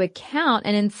it into account.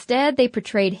 And instead, they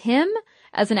portrayed him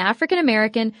as an African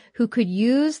American who could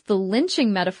use the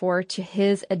lynching metaphor to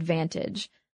his advantage.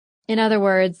 In other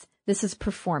words, this is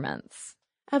performance.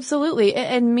 Absolutely.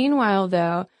 And meanwhile,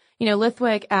 though,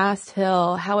 Lithwick asked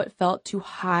Hill how it felt to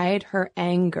hide her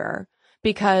anger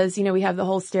because, we have the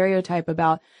whole stereotype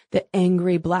about the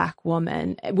angry Black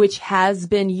woman, which has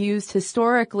been used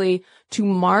historically to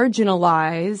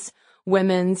marginalize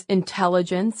women's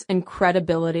intelligence and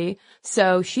credibility.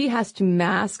 So she has to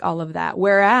mask all of that.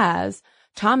 Whereas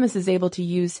Thomas is able to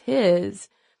use his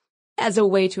as a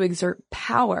way to exert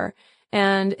power.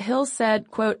 And Hill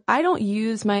said, quote, I don't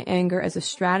use my anger as a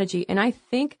strategy. And I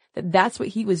think that that's what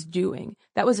he was doing.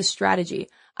 That was a strategy.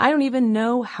 I don't even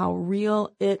know how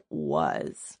real it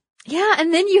was. Yeah.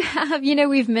 And then you have,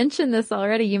 we've mentioned this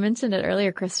already. You mentioned it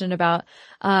earlier, Kristen, about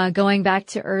going back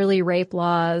to early rape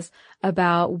laws,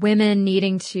 about women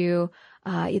needing to,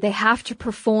 they have to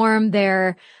perform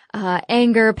their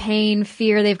anger, pain,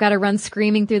 fear. They've got to run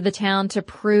screaming through the town to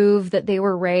prove that they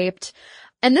were raped.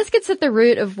 And this gets at the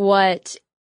root of what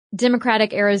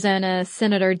Democratic Arizona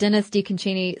Senator Dennis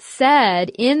DeConcini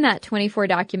said in that 24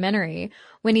 documentary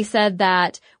when he said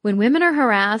that when women are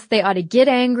harassed, they ought to get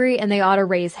angry and they ought to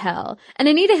raise hell. And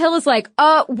Anita Hill is like,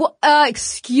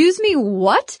 excuse me,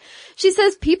 what? She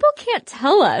says people can't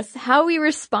tell us how we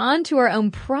respond to our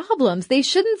own problems. They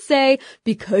shouldn't say,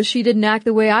 because she didn't act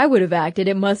the way I would have acted,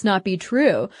 it must not be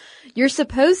true. You're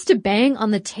supposed to bang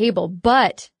on the table,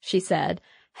 but, she said,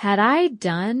 had I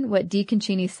done what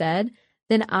DeConcini said,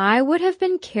 then I would have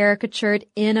been caricatured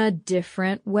in a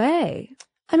different way.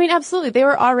 I mean, absolutely. They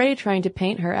were already trying to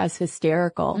paint her as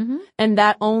hysterical, and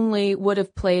that only would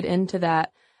have played into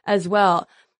that as well.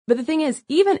 But the thing is,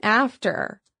 even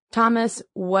after Thomas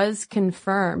was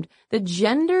confirmed, the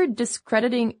gender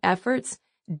discrediting efforts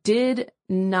did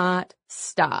not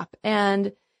stop.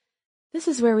 And this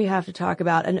is where we have to talk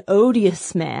about an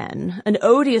odious man, an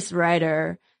odious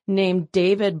writer named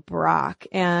David Brock,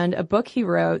 and a book he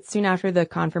wrote soon after the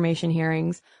confirmation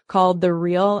hearings called The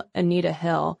Real Anita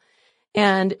Hill.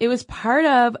 And it was part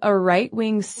of a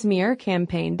right-wing smear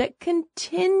campaign that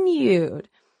continued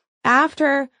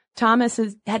after Thomas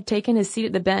had taken his seat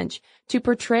at the bench to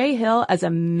portray Hill as a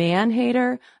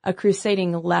man-hater, a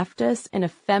crusading leftist, and a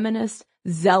feminist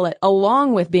zealot,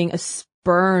 along with being a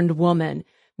spurned woman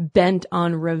bent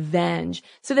on revenge.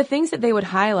 So the things that they would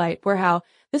highlight were how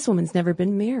this woman's never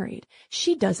been married.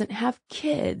 She doesn't have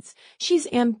kids. She's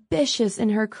ambitious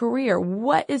in her career.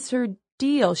 What is her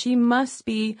deal? She must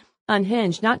be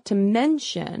unhinged. Not to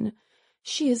mention,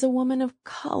 she is a woman of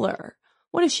color.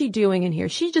 What is she doing in here?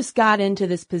 She just got into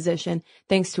this position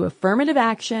thanks to affirmative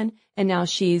action, and now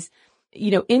she's,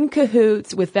 in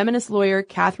cahoots with feminist lawyer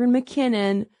Catherine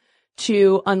McKinnon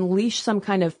to unleash some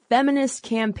kind of feminist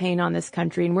campaign on this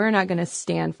country, and we're not going to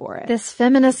stand for it. This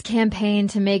feminist campaign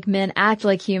to make men act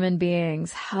like human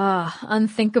beings.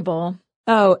 Unthinkable.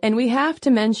 Oh, and we have to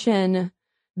mention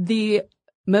the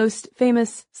most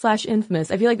famous/infamous.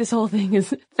 I feel like this whole thing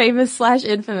is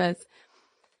famous/infamous.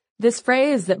 This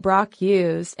phrase that Brock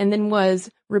used and then was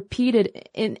repeated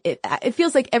in, it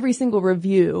feels like every single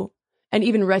review and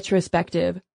even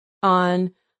retrospective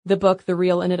on the book, The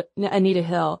Real Anita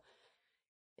Hill,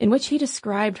 in which he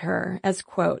described her as,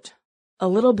 quote, a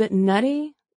little bit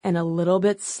nutty and a little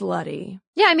bit slutty.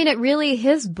 Yeah, I mean,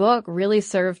 his book really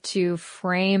served to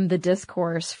frame the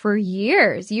discourse for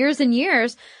years and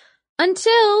years,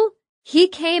 until he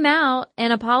came out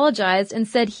and apologized and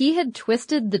said he had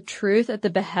twisted the truth at the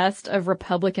behest of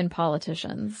Republican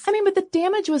politicians. I mean, but the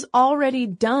damage was already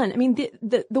done. I mean,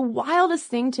 the wildest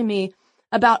thing to me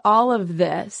about all of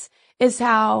this is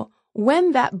how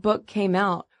when that book came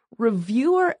out,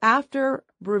 reviewer after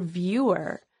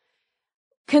reviewer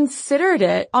considered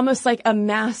it almost like a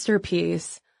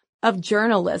masterpiece of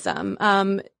journalism.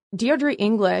 Deirdre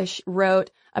English wrote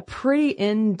a pretty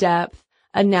in-depth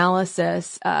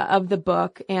analysis of the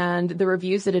book and the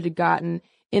reviews that it had gotten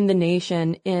in The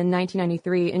Nation in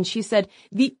 1993. And she said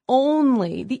the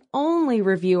only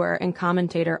reviewer and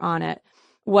commentator on it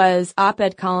was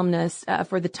op-ed columnist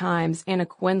for The Times, Anna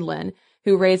Quindlen,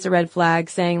 who raised a red flag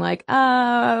saying like,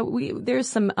 there's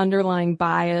some underlying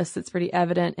bias that's pretty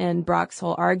evident in Brock's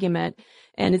whole argument.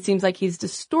 And it seems like he's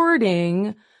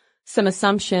distorting some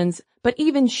assumptions. But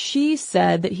even she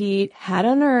said that he had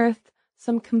unearthed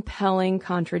some compelling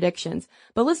contradictions.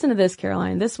 But listen to this,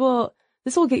 Caroline. This will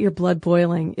get your blood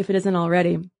boiling if it isn't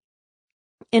already.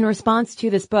 In response to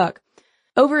this book,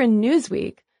 over in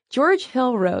Newsweek, George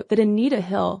Hill wrote that Anita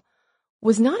Hill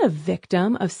was not a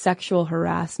victim of sexual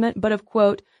harassment, but of,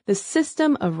 quote, the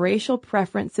system of racial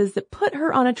preferences that put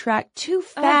her on a track too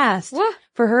fast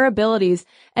for her abilities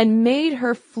and made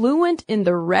her fluent in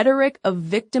the rhetoric of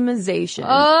victimization.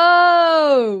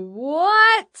 Oh,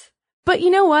 what? But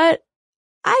you know what?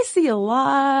 I see a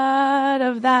lot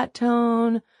of that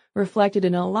tone reflected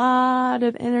in a lot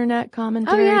of internet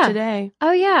commentary today.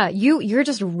 Oh yeah. You're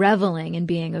just reveling in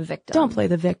being a victim. Don't play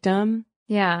the victim.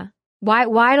 Yeah.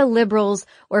 Why do liberals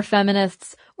or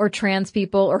feminists or trans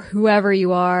people or whoever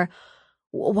you are,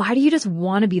 why do you just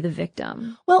want to be the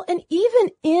victim? Well, and even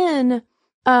in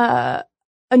a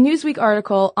Newsweek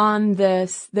article on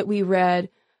this that we read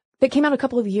that came out a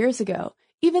couple of years ago,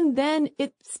 even then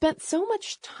it spent so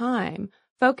much time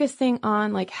focusing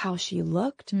on like how she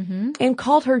looked and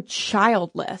called her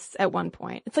childless at one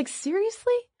point. It's like,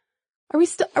 seriously? Are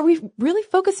we really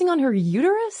focusing on her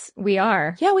uterus? We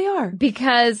are. Yeah, we are.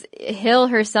 Because Hill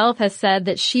herself has said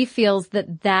that she feels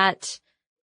that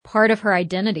part of her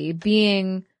identity,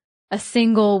 being a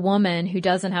single woman who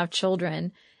doesn't have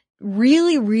children,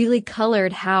 really, really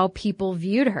colored how people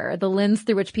viewed her, the lens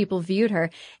through which people viewed her.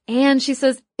 And she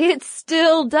says it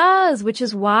still does, which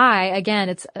is why, again,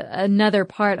 it's another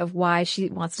part of why she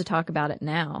wants to talk about it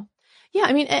now. Yeah,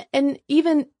 I mean, and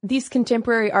even these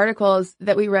contemporary articles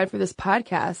that we read for this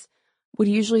podcast would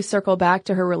usually circle back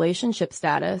to her relationship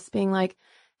status, being like,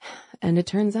 and it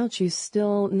turns out she's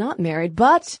still not married,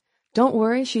 but don't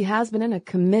worry, she has been in a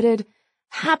committed,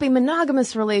 happy,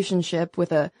 monogamous relationship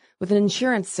with an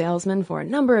insurance salesman for a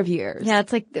number of years. Yeah,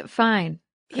 it's like, fine.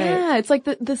 Great. Yeah, it's like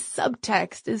the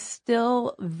subtext is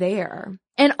still there.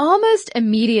 And almost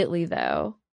immediately,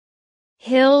 though,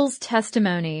 Hill's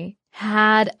testimony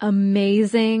had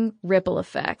amazing ripple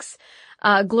effects.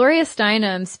 Gloria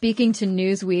Steinem, speaking to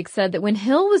Newsweek, said that when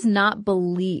Hill was not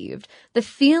believed, the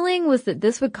feeling was that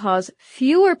this would cause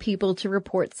fewer people to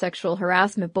report sexual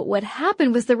harassment. But what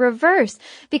happened was the reverse,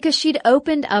 because she'd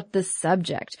opened up the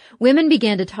subject. Women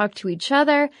began to talk to each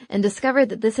other and discovered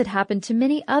that this had happened to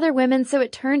many other women, so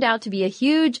it turned out to be a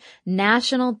huge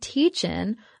national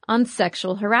teach-in on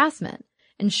sexual harassment.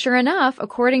 And sure enough,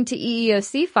 according to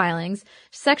EEOC filings,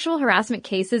 sexual harassment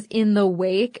cases in the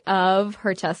wake of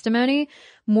her testimony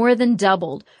more than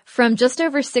doubled, from just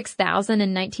over 6,000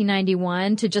 in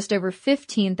 1991 to just over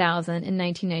 15,000 in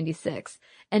 1996.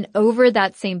 And over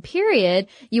that same period,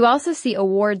 you also see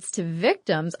awards to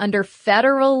victims under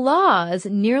federal laws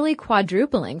nearly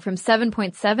quadrupling from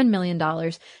 $7.7 million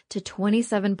to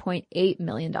 $27.8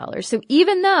 million. So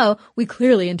even though we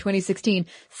clearly in 2016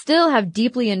 still have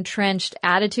deeply entrenched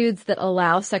attitudes that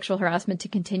allow sexual harassment to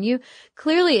continue,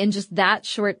 clearly in just that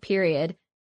short period,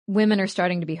 women are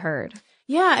starting to be heard.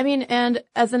 Yeah, I mean, and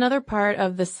as another part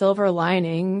of the silver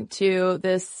lining to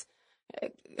this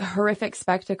horrific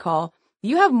spectacle,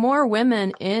 you have more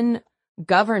women in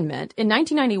government. In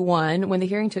 1991, when the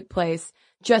hearing took place,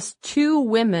 just 2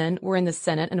 women were in the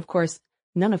Senate, and of course,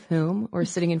 none of whom were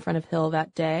sitting in front of Hill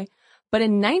that day. But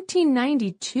in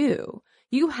 1992,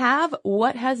 you have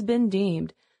what has been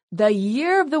deemed the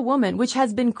Year of the Woman, which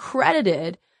has been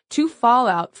credited to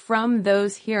fallout from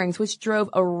those hearings, which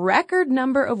drove a record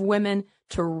number of women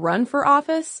to run for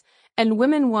office, and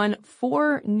women won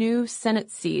 4 new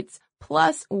Senate seats,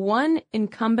 plus 1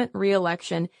 incumbent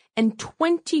re-election and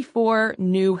 24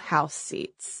 new House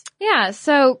seats. Yeah,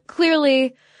 so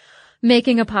clearly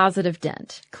making a positive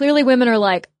dent. Clearly women are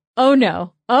like, oh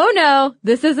no,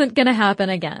 this isn't going to happen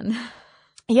again.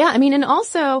 Yeah, I mean, and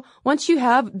also once you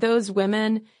have those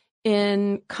women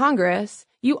in Congress,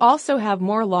 you also have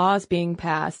more laws being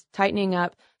passed, tightening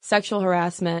up sexual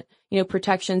harassment,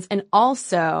 protections, and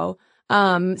also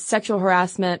sexual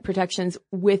harassment protections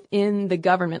within the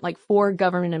government, like for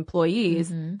government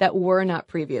employees that were not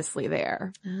previously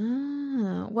there.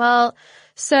 Oh, well,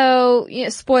 so,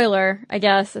 spoiler, I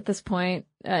guess, at this point,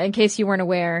 in case you weren't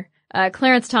aware,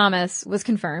 Clarence Thomas was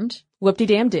confirmed.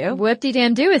 Whoop-de-damn-do.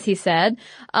 Whoop-de-damn-do, as he said.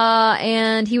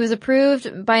 And he was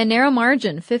approved by a narrow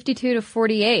margin, 52 to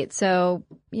 48. So,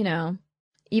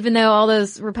 even though all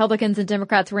those Republicans and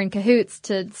Democrats were in cahoots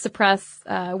to suppress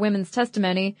women's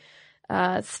testimony,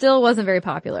 still wasn't very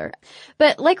popular.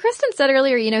 But like Kristen said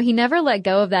earlier, he never let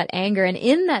go of that anger. And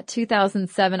in that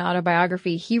 2007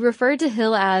 autobiography, he referred to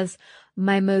Hill as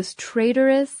my most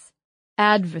traitorous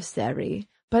adversary.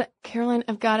 But Caroline,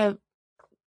 I've got to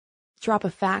drop a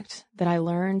fact that I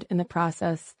learned in the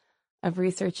process of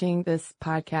researching this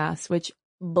podcast, which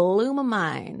blew my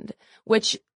mind,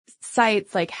 which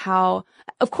cites how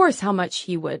much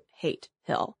he would hate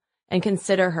Hill and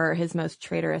consider her his most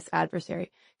traitorous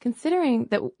adversary, considering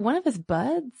that one of his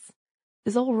buds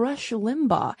is old Rush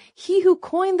Limbaugh, he who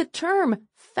coined the term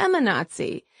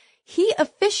feminazi. He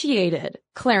officiated,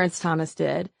 Clarence Thomas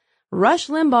did, Rush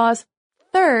Limbaugh's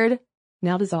 3rd,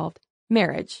 now dissolved,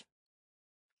 marriage.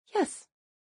 Yes.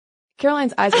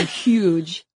 Caroline's eyes are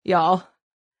huge, y'all.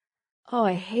 Oh,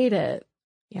 I hate it.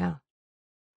 Yeah.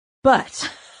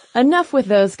 But enough with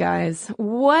those guys.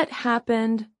 What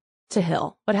happened to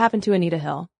Hill? What happened to Anita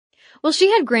Hill? Well,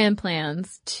 she had grand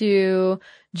plans to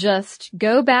just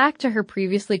go back to her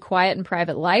previously quiet and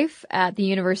private life at the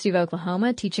University of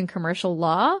Oklahoma teaching commercial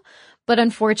law. But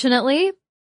unfortunately,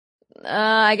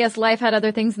 I guess life had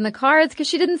other things in the cards because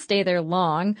she didn't stay there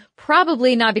long.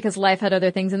 Probably not because life had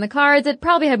other things in the cards. It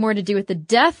probably had more to do with the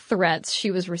death threats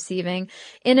she was receiving,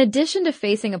 in addition to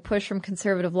facing a push from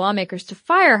conservative lawmakers to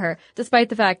fire her, despite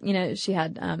the fact, she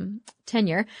had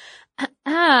tenure.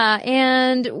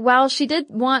 And while she did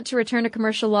want to return to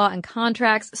commercial law and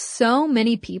contracts, so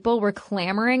many people were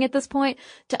clamoring at this point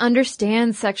to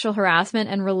understand sexual harassment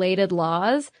and related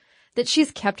laws that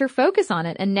she's kept her focus on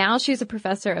it. And now she's a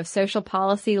professor of social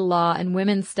policy, law, and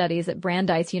women's studies at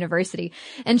Brandeis University.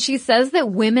 And she says that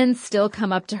women still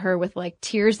come up to her with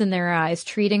tears in their eyes,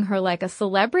 treating her like a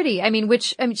celebrity.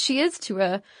 Which she is to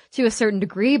a certain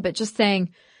degree, but just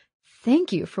saying,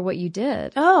 thank you for what you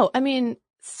did. Oh,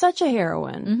 such a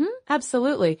heroine. Mm-hmm.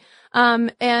 Absolutely.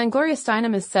 And Gloria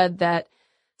Steinem has said that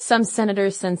some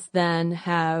senators since then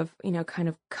have, kind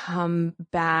of come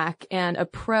back and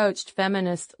approached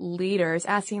feminist leaders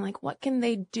asking, like, what can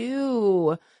they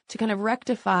do to kind of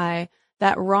rectify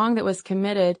that wrong that was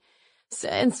committed?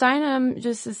 And Steinem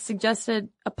just has suggested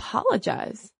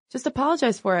apologize. Just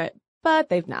apologize for it. But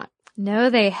they've not. No,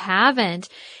 they haven't.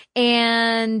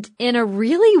 And in a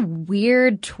really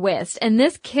weird twist, and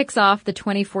this kicks off the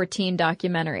 2014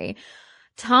 documentary,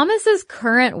 Thomas's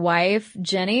current wife,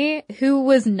 Jenny, who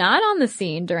was not on the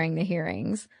scene during the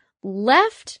hearings,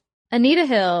 left Anita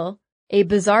Hill a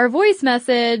bizarre voice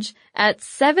message at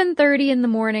 7:30 in the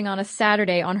morning on a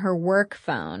Saturday on her work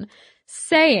phone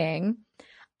saying,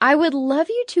 I would love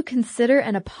you to consider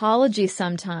an apology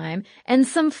sometime and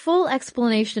some full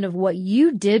explanation of what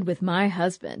you did with my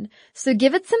husband. So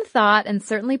give it some thought and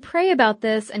certainly pray about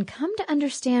this and come to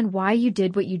understand why you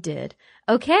did what you did.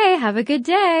 Okay, have a good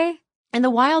day. And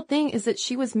the wild thing is that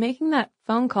she was making that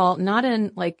phone call not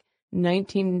in like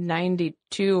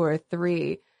 1992 or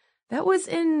 3. That was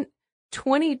in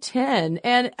 2010.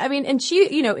 And I mean, and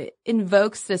she,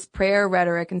 invokes this prayer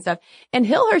rhetoric and stuff. And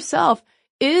Hill herself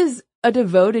is a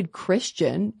devoted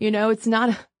Christian. It's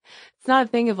not a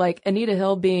thing of like Anita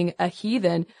Hill being a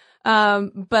heathen.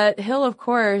 But Hill, of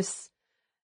course,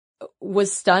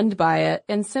 was stunned by it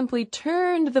and simply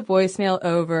turned the voicemail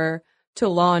over to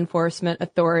law enforcement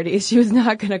authorities. She was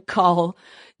not going to call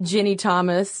Ginny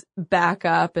Thomas back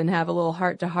up and have a little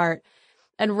heart to heart.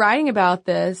 And writing about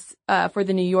this, for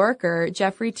the New Yorker,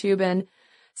 Jeffrey Toobin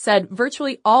said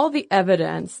virtually all the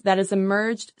evidence that has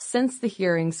emerged since the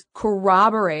hearings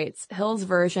corroborates Hill's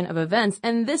version of events.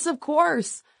 And this, of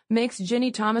course, makes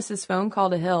Ginny Thomas's phone call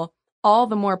to Hill all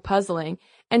the more puzzling.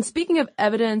 And speaking of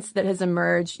evidence that has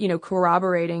emerged,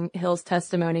 corroborating Hill's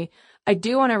testimony, I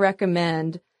do want to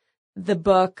recommend the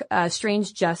book,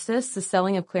 Strange Justice, The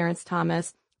Selling of Clarence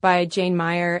Thomas by Jane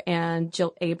Meyer and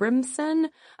Jill Abramson,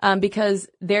 because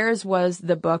theirs was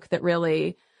the book that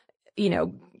really,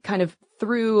 kind of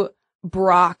threw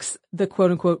Brock's, the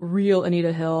quote unquote real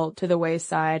Anita Hill, to the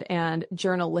wayside and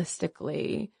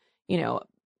journalistically,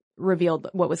 revealed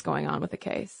what was going on with the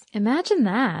case. Imagine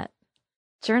that.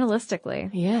 Journalistically.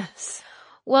 Yes.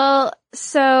 Well,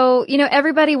 so,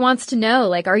 everybody wants to know,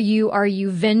 like, are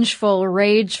you vengeful,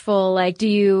 rageful? Like, do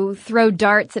you throw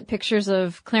darts at pictures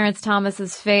of Clarence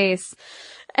Thomas's face?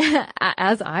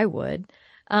 As I would.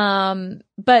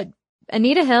 But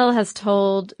Anita Hill has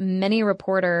told many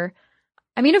reporter,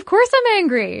 of course I'm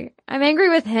angry. I'm angry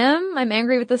with him. I'm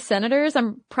angry with the senators.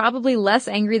 I'm probably less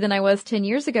angry than I was 10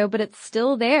 years ago, but it's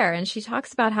still there. And she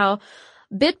talks about how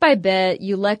bit by bit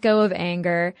you let go of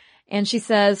anger. And she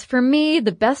says, for me,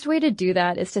 the best way to do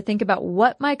that is to think about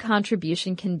what my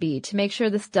contribution can be to make sure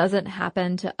this doesn't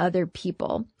happen to other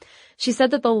people. She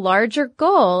said that the larger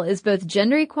goal is both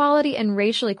gender equality and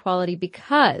racial equality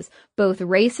because both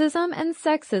racism and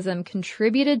sexism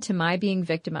contributed to my being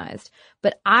victimized.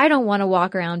 But I don't want to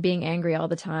walk around being angry all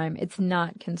the time. It's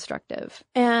not constructive.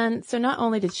 And so not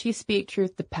only did she speak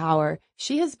truth to power,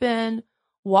 she has been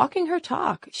walking her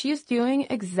talk. She is doing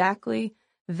exactly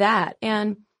that.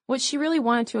 And what she really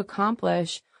wanted to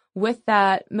accomplish with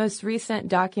that most recent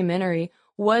documentary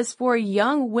was for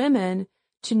young women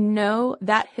to know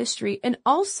that history and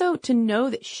also to know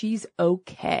that she's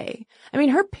okay.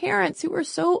 Her parents, who were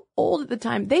so old at the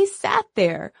time, they sat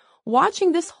there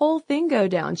watching this whole thing go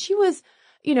down. She was,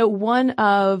 one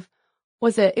of,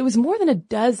 it was more than a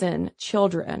dozen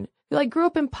children who grew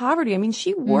up in poverty.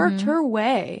 She worked her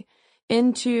way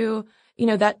into,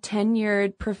 that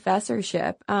tenured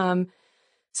professorship.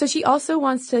 So she also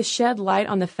wants to shed light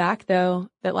on the fact, though,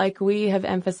 that like we have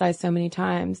emphasized so many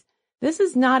times, this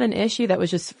is not an issue that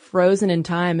was just frozen in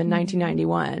time in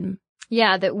 1991.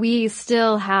 Yeah, that we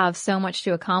still have so much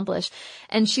to accomplish.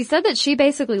 And she said that she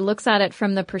basically looks at it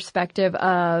from the perspective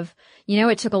of,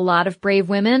 it took a lot of brave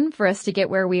women for us to get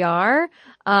where we are,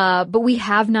 but we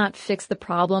have not fixed the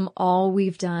problem. All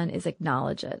we've done is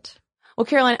acknowledge it. Well,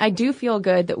 Caroline, I do feel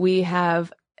good that we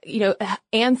have,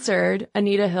 answered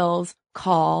Anita Hill's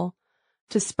call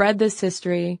to spread this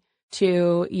history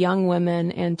to young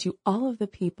women and to all of the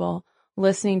people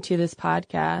listening to this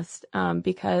podcast,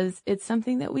 because it's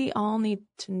something that we all need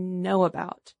to know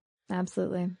about.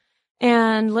 Absolutely.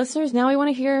 And listeners, now we want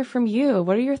to hear from you.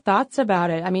 What are your thoughts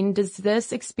about it? Does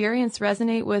this experience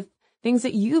resonate with things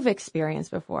that you've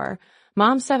experienced before?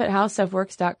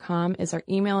 momstuff@howstuffworks.com is our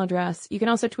email address. You can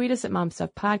also tweet us at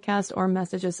momstuffpodcast or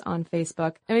message us on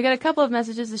Facebook. And we got a couple of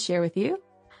messages to share with you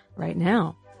right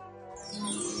now.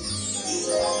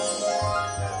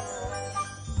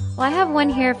 Well, I have one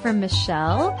here from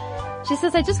Michelle. She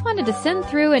says, I just wanted to send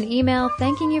through an email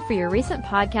thanking you for your recent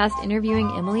podcast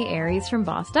interviewing Emily Aries from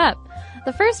Bossed Up.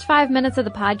 The first 5 minutes of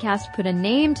the podcast put a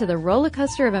name to the roller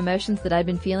coaster of emotions that I've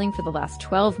been feeling for the last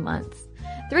 12 months.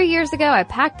 3 years ago, I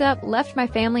packed up, left my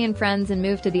family and friends, and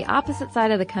moved to the opposite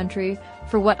side of the country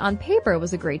for what on paper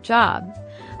was a great job.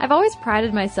 I've always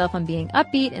prided myself on being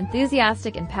upbeat,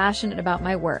 enthusiastic, and passionate about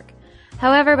my work.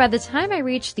 However, by the time I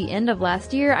reached the end of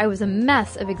last year, I was a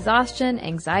mess of exhaustion,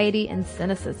 anxiety, and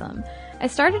cynicism. I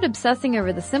started obsessing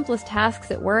over the simplest tasks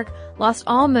at work, lost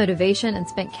all motivation, and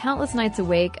spent countless nights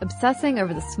awake obsessing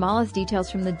over the smallest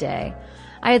details from the day.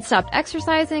 I had stopped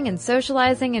exercising and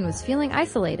socializing and was feeling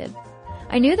isolated.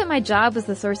 I knew that my job was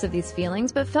the source of these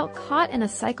feelings, but felt caught in a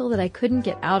cycle that I couldn't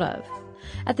get out of.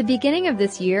 At the beginning of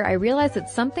this year, I realized that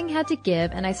something had to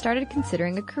give, and I started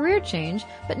considering a career change,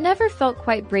 but never felt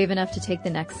quite brave enough to take the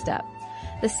next step.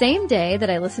 The same day that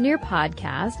I listened to your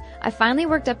podcast, I finally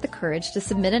worked up the courage to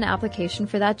submit an application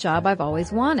for that job I've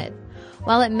always wanted.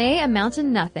 While it may amount to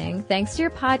nothing, thanks to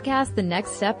your podcast, the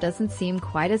next step doesn't seem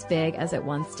quite as big as it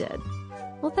once did.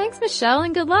 Well, thanks, Michelle,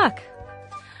 and good luck.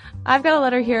 I've got a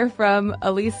letter here from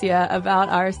Alicia about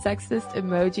our sexist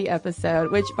emoji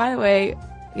episode, which, by the way,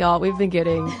 y'all, we've been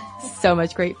getting so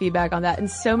much great feedback on that and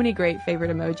so many great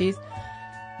favorite emojis.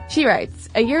 She writes,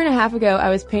 a year and a half ago, I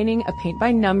was painting a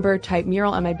paint-by-number type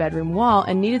mural on my bedroom wall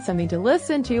and needed something to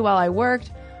listen to while I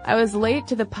worked. I was late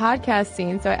to the podcast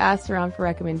scene, so I asked around for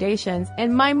recommendations,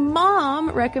 and my mom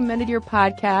recommended your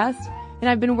podcast, and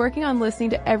I've been working on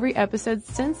listening to every episode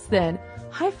since then.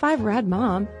 High five, rad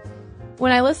mom.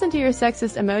 When I listened to your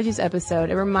sexist emojis episode,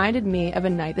 it reminded me of a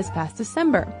night this past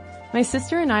December. My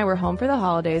sister and I were home for the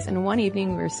holidays, and one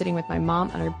evening we were sitting with my mom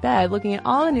on her bed looking at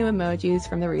all the new emojis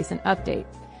from the recent update.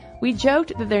 We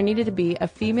joked that there needed to be a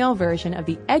female version of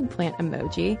the eggplant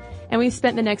emoji, and we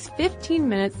spent the next 15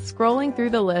 minutes scrolling through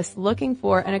the list looking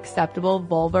for an acceptable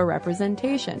vulva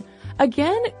representation.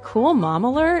 Again, cool mom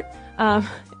alert.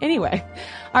 Anyway,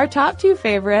 our top two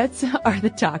favorites are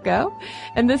the taco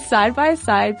and the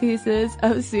side-by-side pieces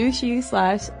of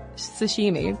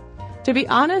sushi/sashimi. To be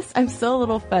honest, I'm still a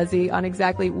little fuzzy on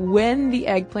exactly when the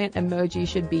eggplant emoji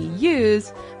should be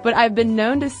used, but I've been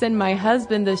known to send my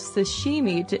husband the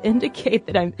sashimi to indicate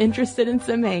that I'm interested in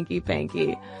some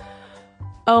hanky-panky.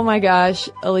 Oh my gosh,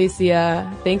 Alicia,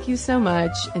 thank you so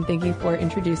much, and thank you for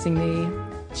introducing me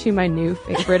to my new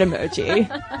favorite emoji.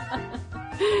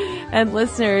 And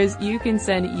listeners, you can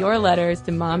send your letters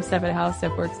to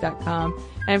momstuff@howstuffworks.com.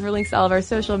 And for links to all of our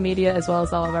social media, as well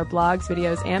as all of our blogs,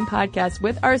 videos, and podcasts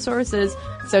with our sources,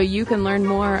 so you can learn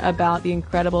more about the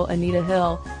incredible Anita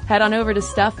Hill, head on over to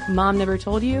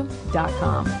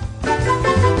stuffmomnevertoldyou.com.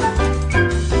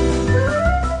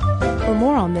 For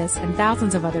more on this and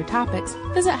thousands of other topics,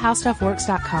 visit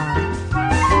howstuffworks.com.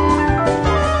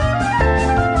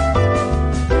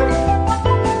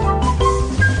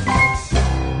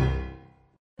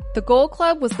 The Gold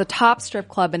Club was the top strip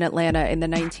club in Atlanta in the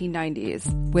 1990s,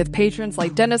 with patrons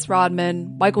like Dennis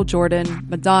Rodman, Michael Jordan,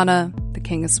 Madonna, the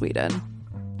King of Sweden.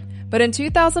 But in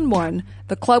 2001,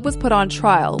 the club was put on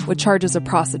trial with charges of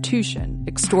prostitution,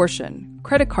 extortion,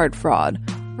 credit card fraud,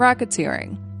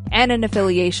 racketeering, and an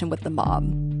affiliation with the mob.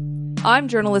 I'm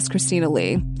journalist Christina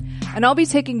Lee, and I'll be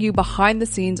taking you behind the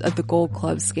scenes of the Gold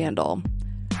Club scandal,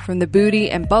 from the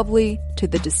booty and bubbly to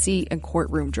the deceit and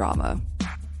courtroom drama.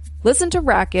 Listen to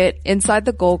Racket Inside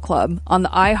the Gold Club on the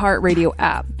iHeartRadio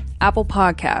app, Apple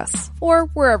Podcasts, or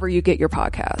wherever you get your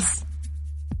podcasts.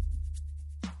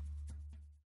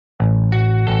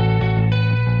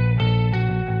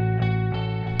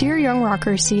 Dear Young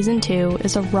Rocker Season 2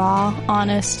 is a raw,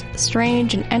 honest,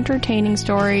 strange, and entertaining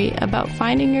story about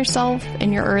finding yourself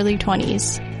in your early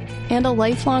 20s and a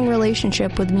lifelong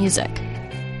relationship with music.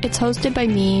 It's hosted by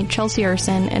me, Chelsea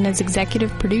Urson, and is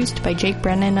executive produced by Jake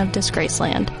Brennan of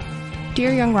Disgraceland.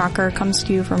 Dear Young Rocker comes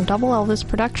to you from Double Elvis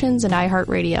Productions and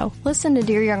iHeartRadio. Listen to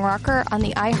Dear Young Rocker on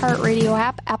the iHeartRadio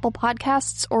app, Apple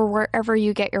Podcasts, or wherever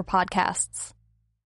you get your podcasts.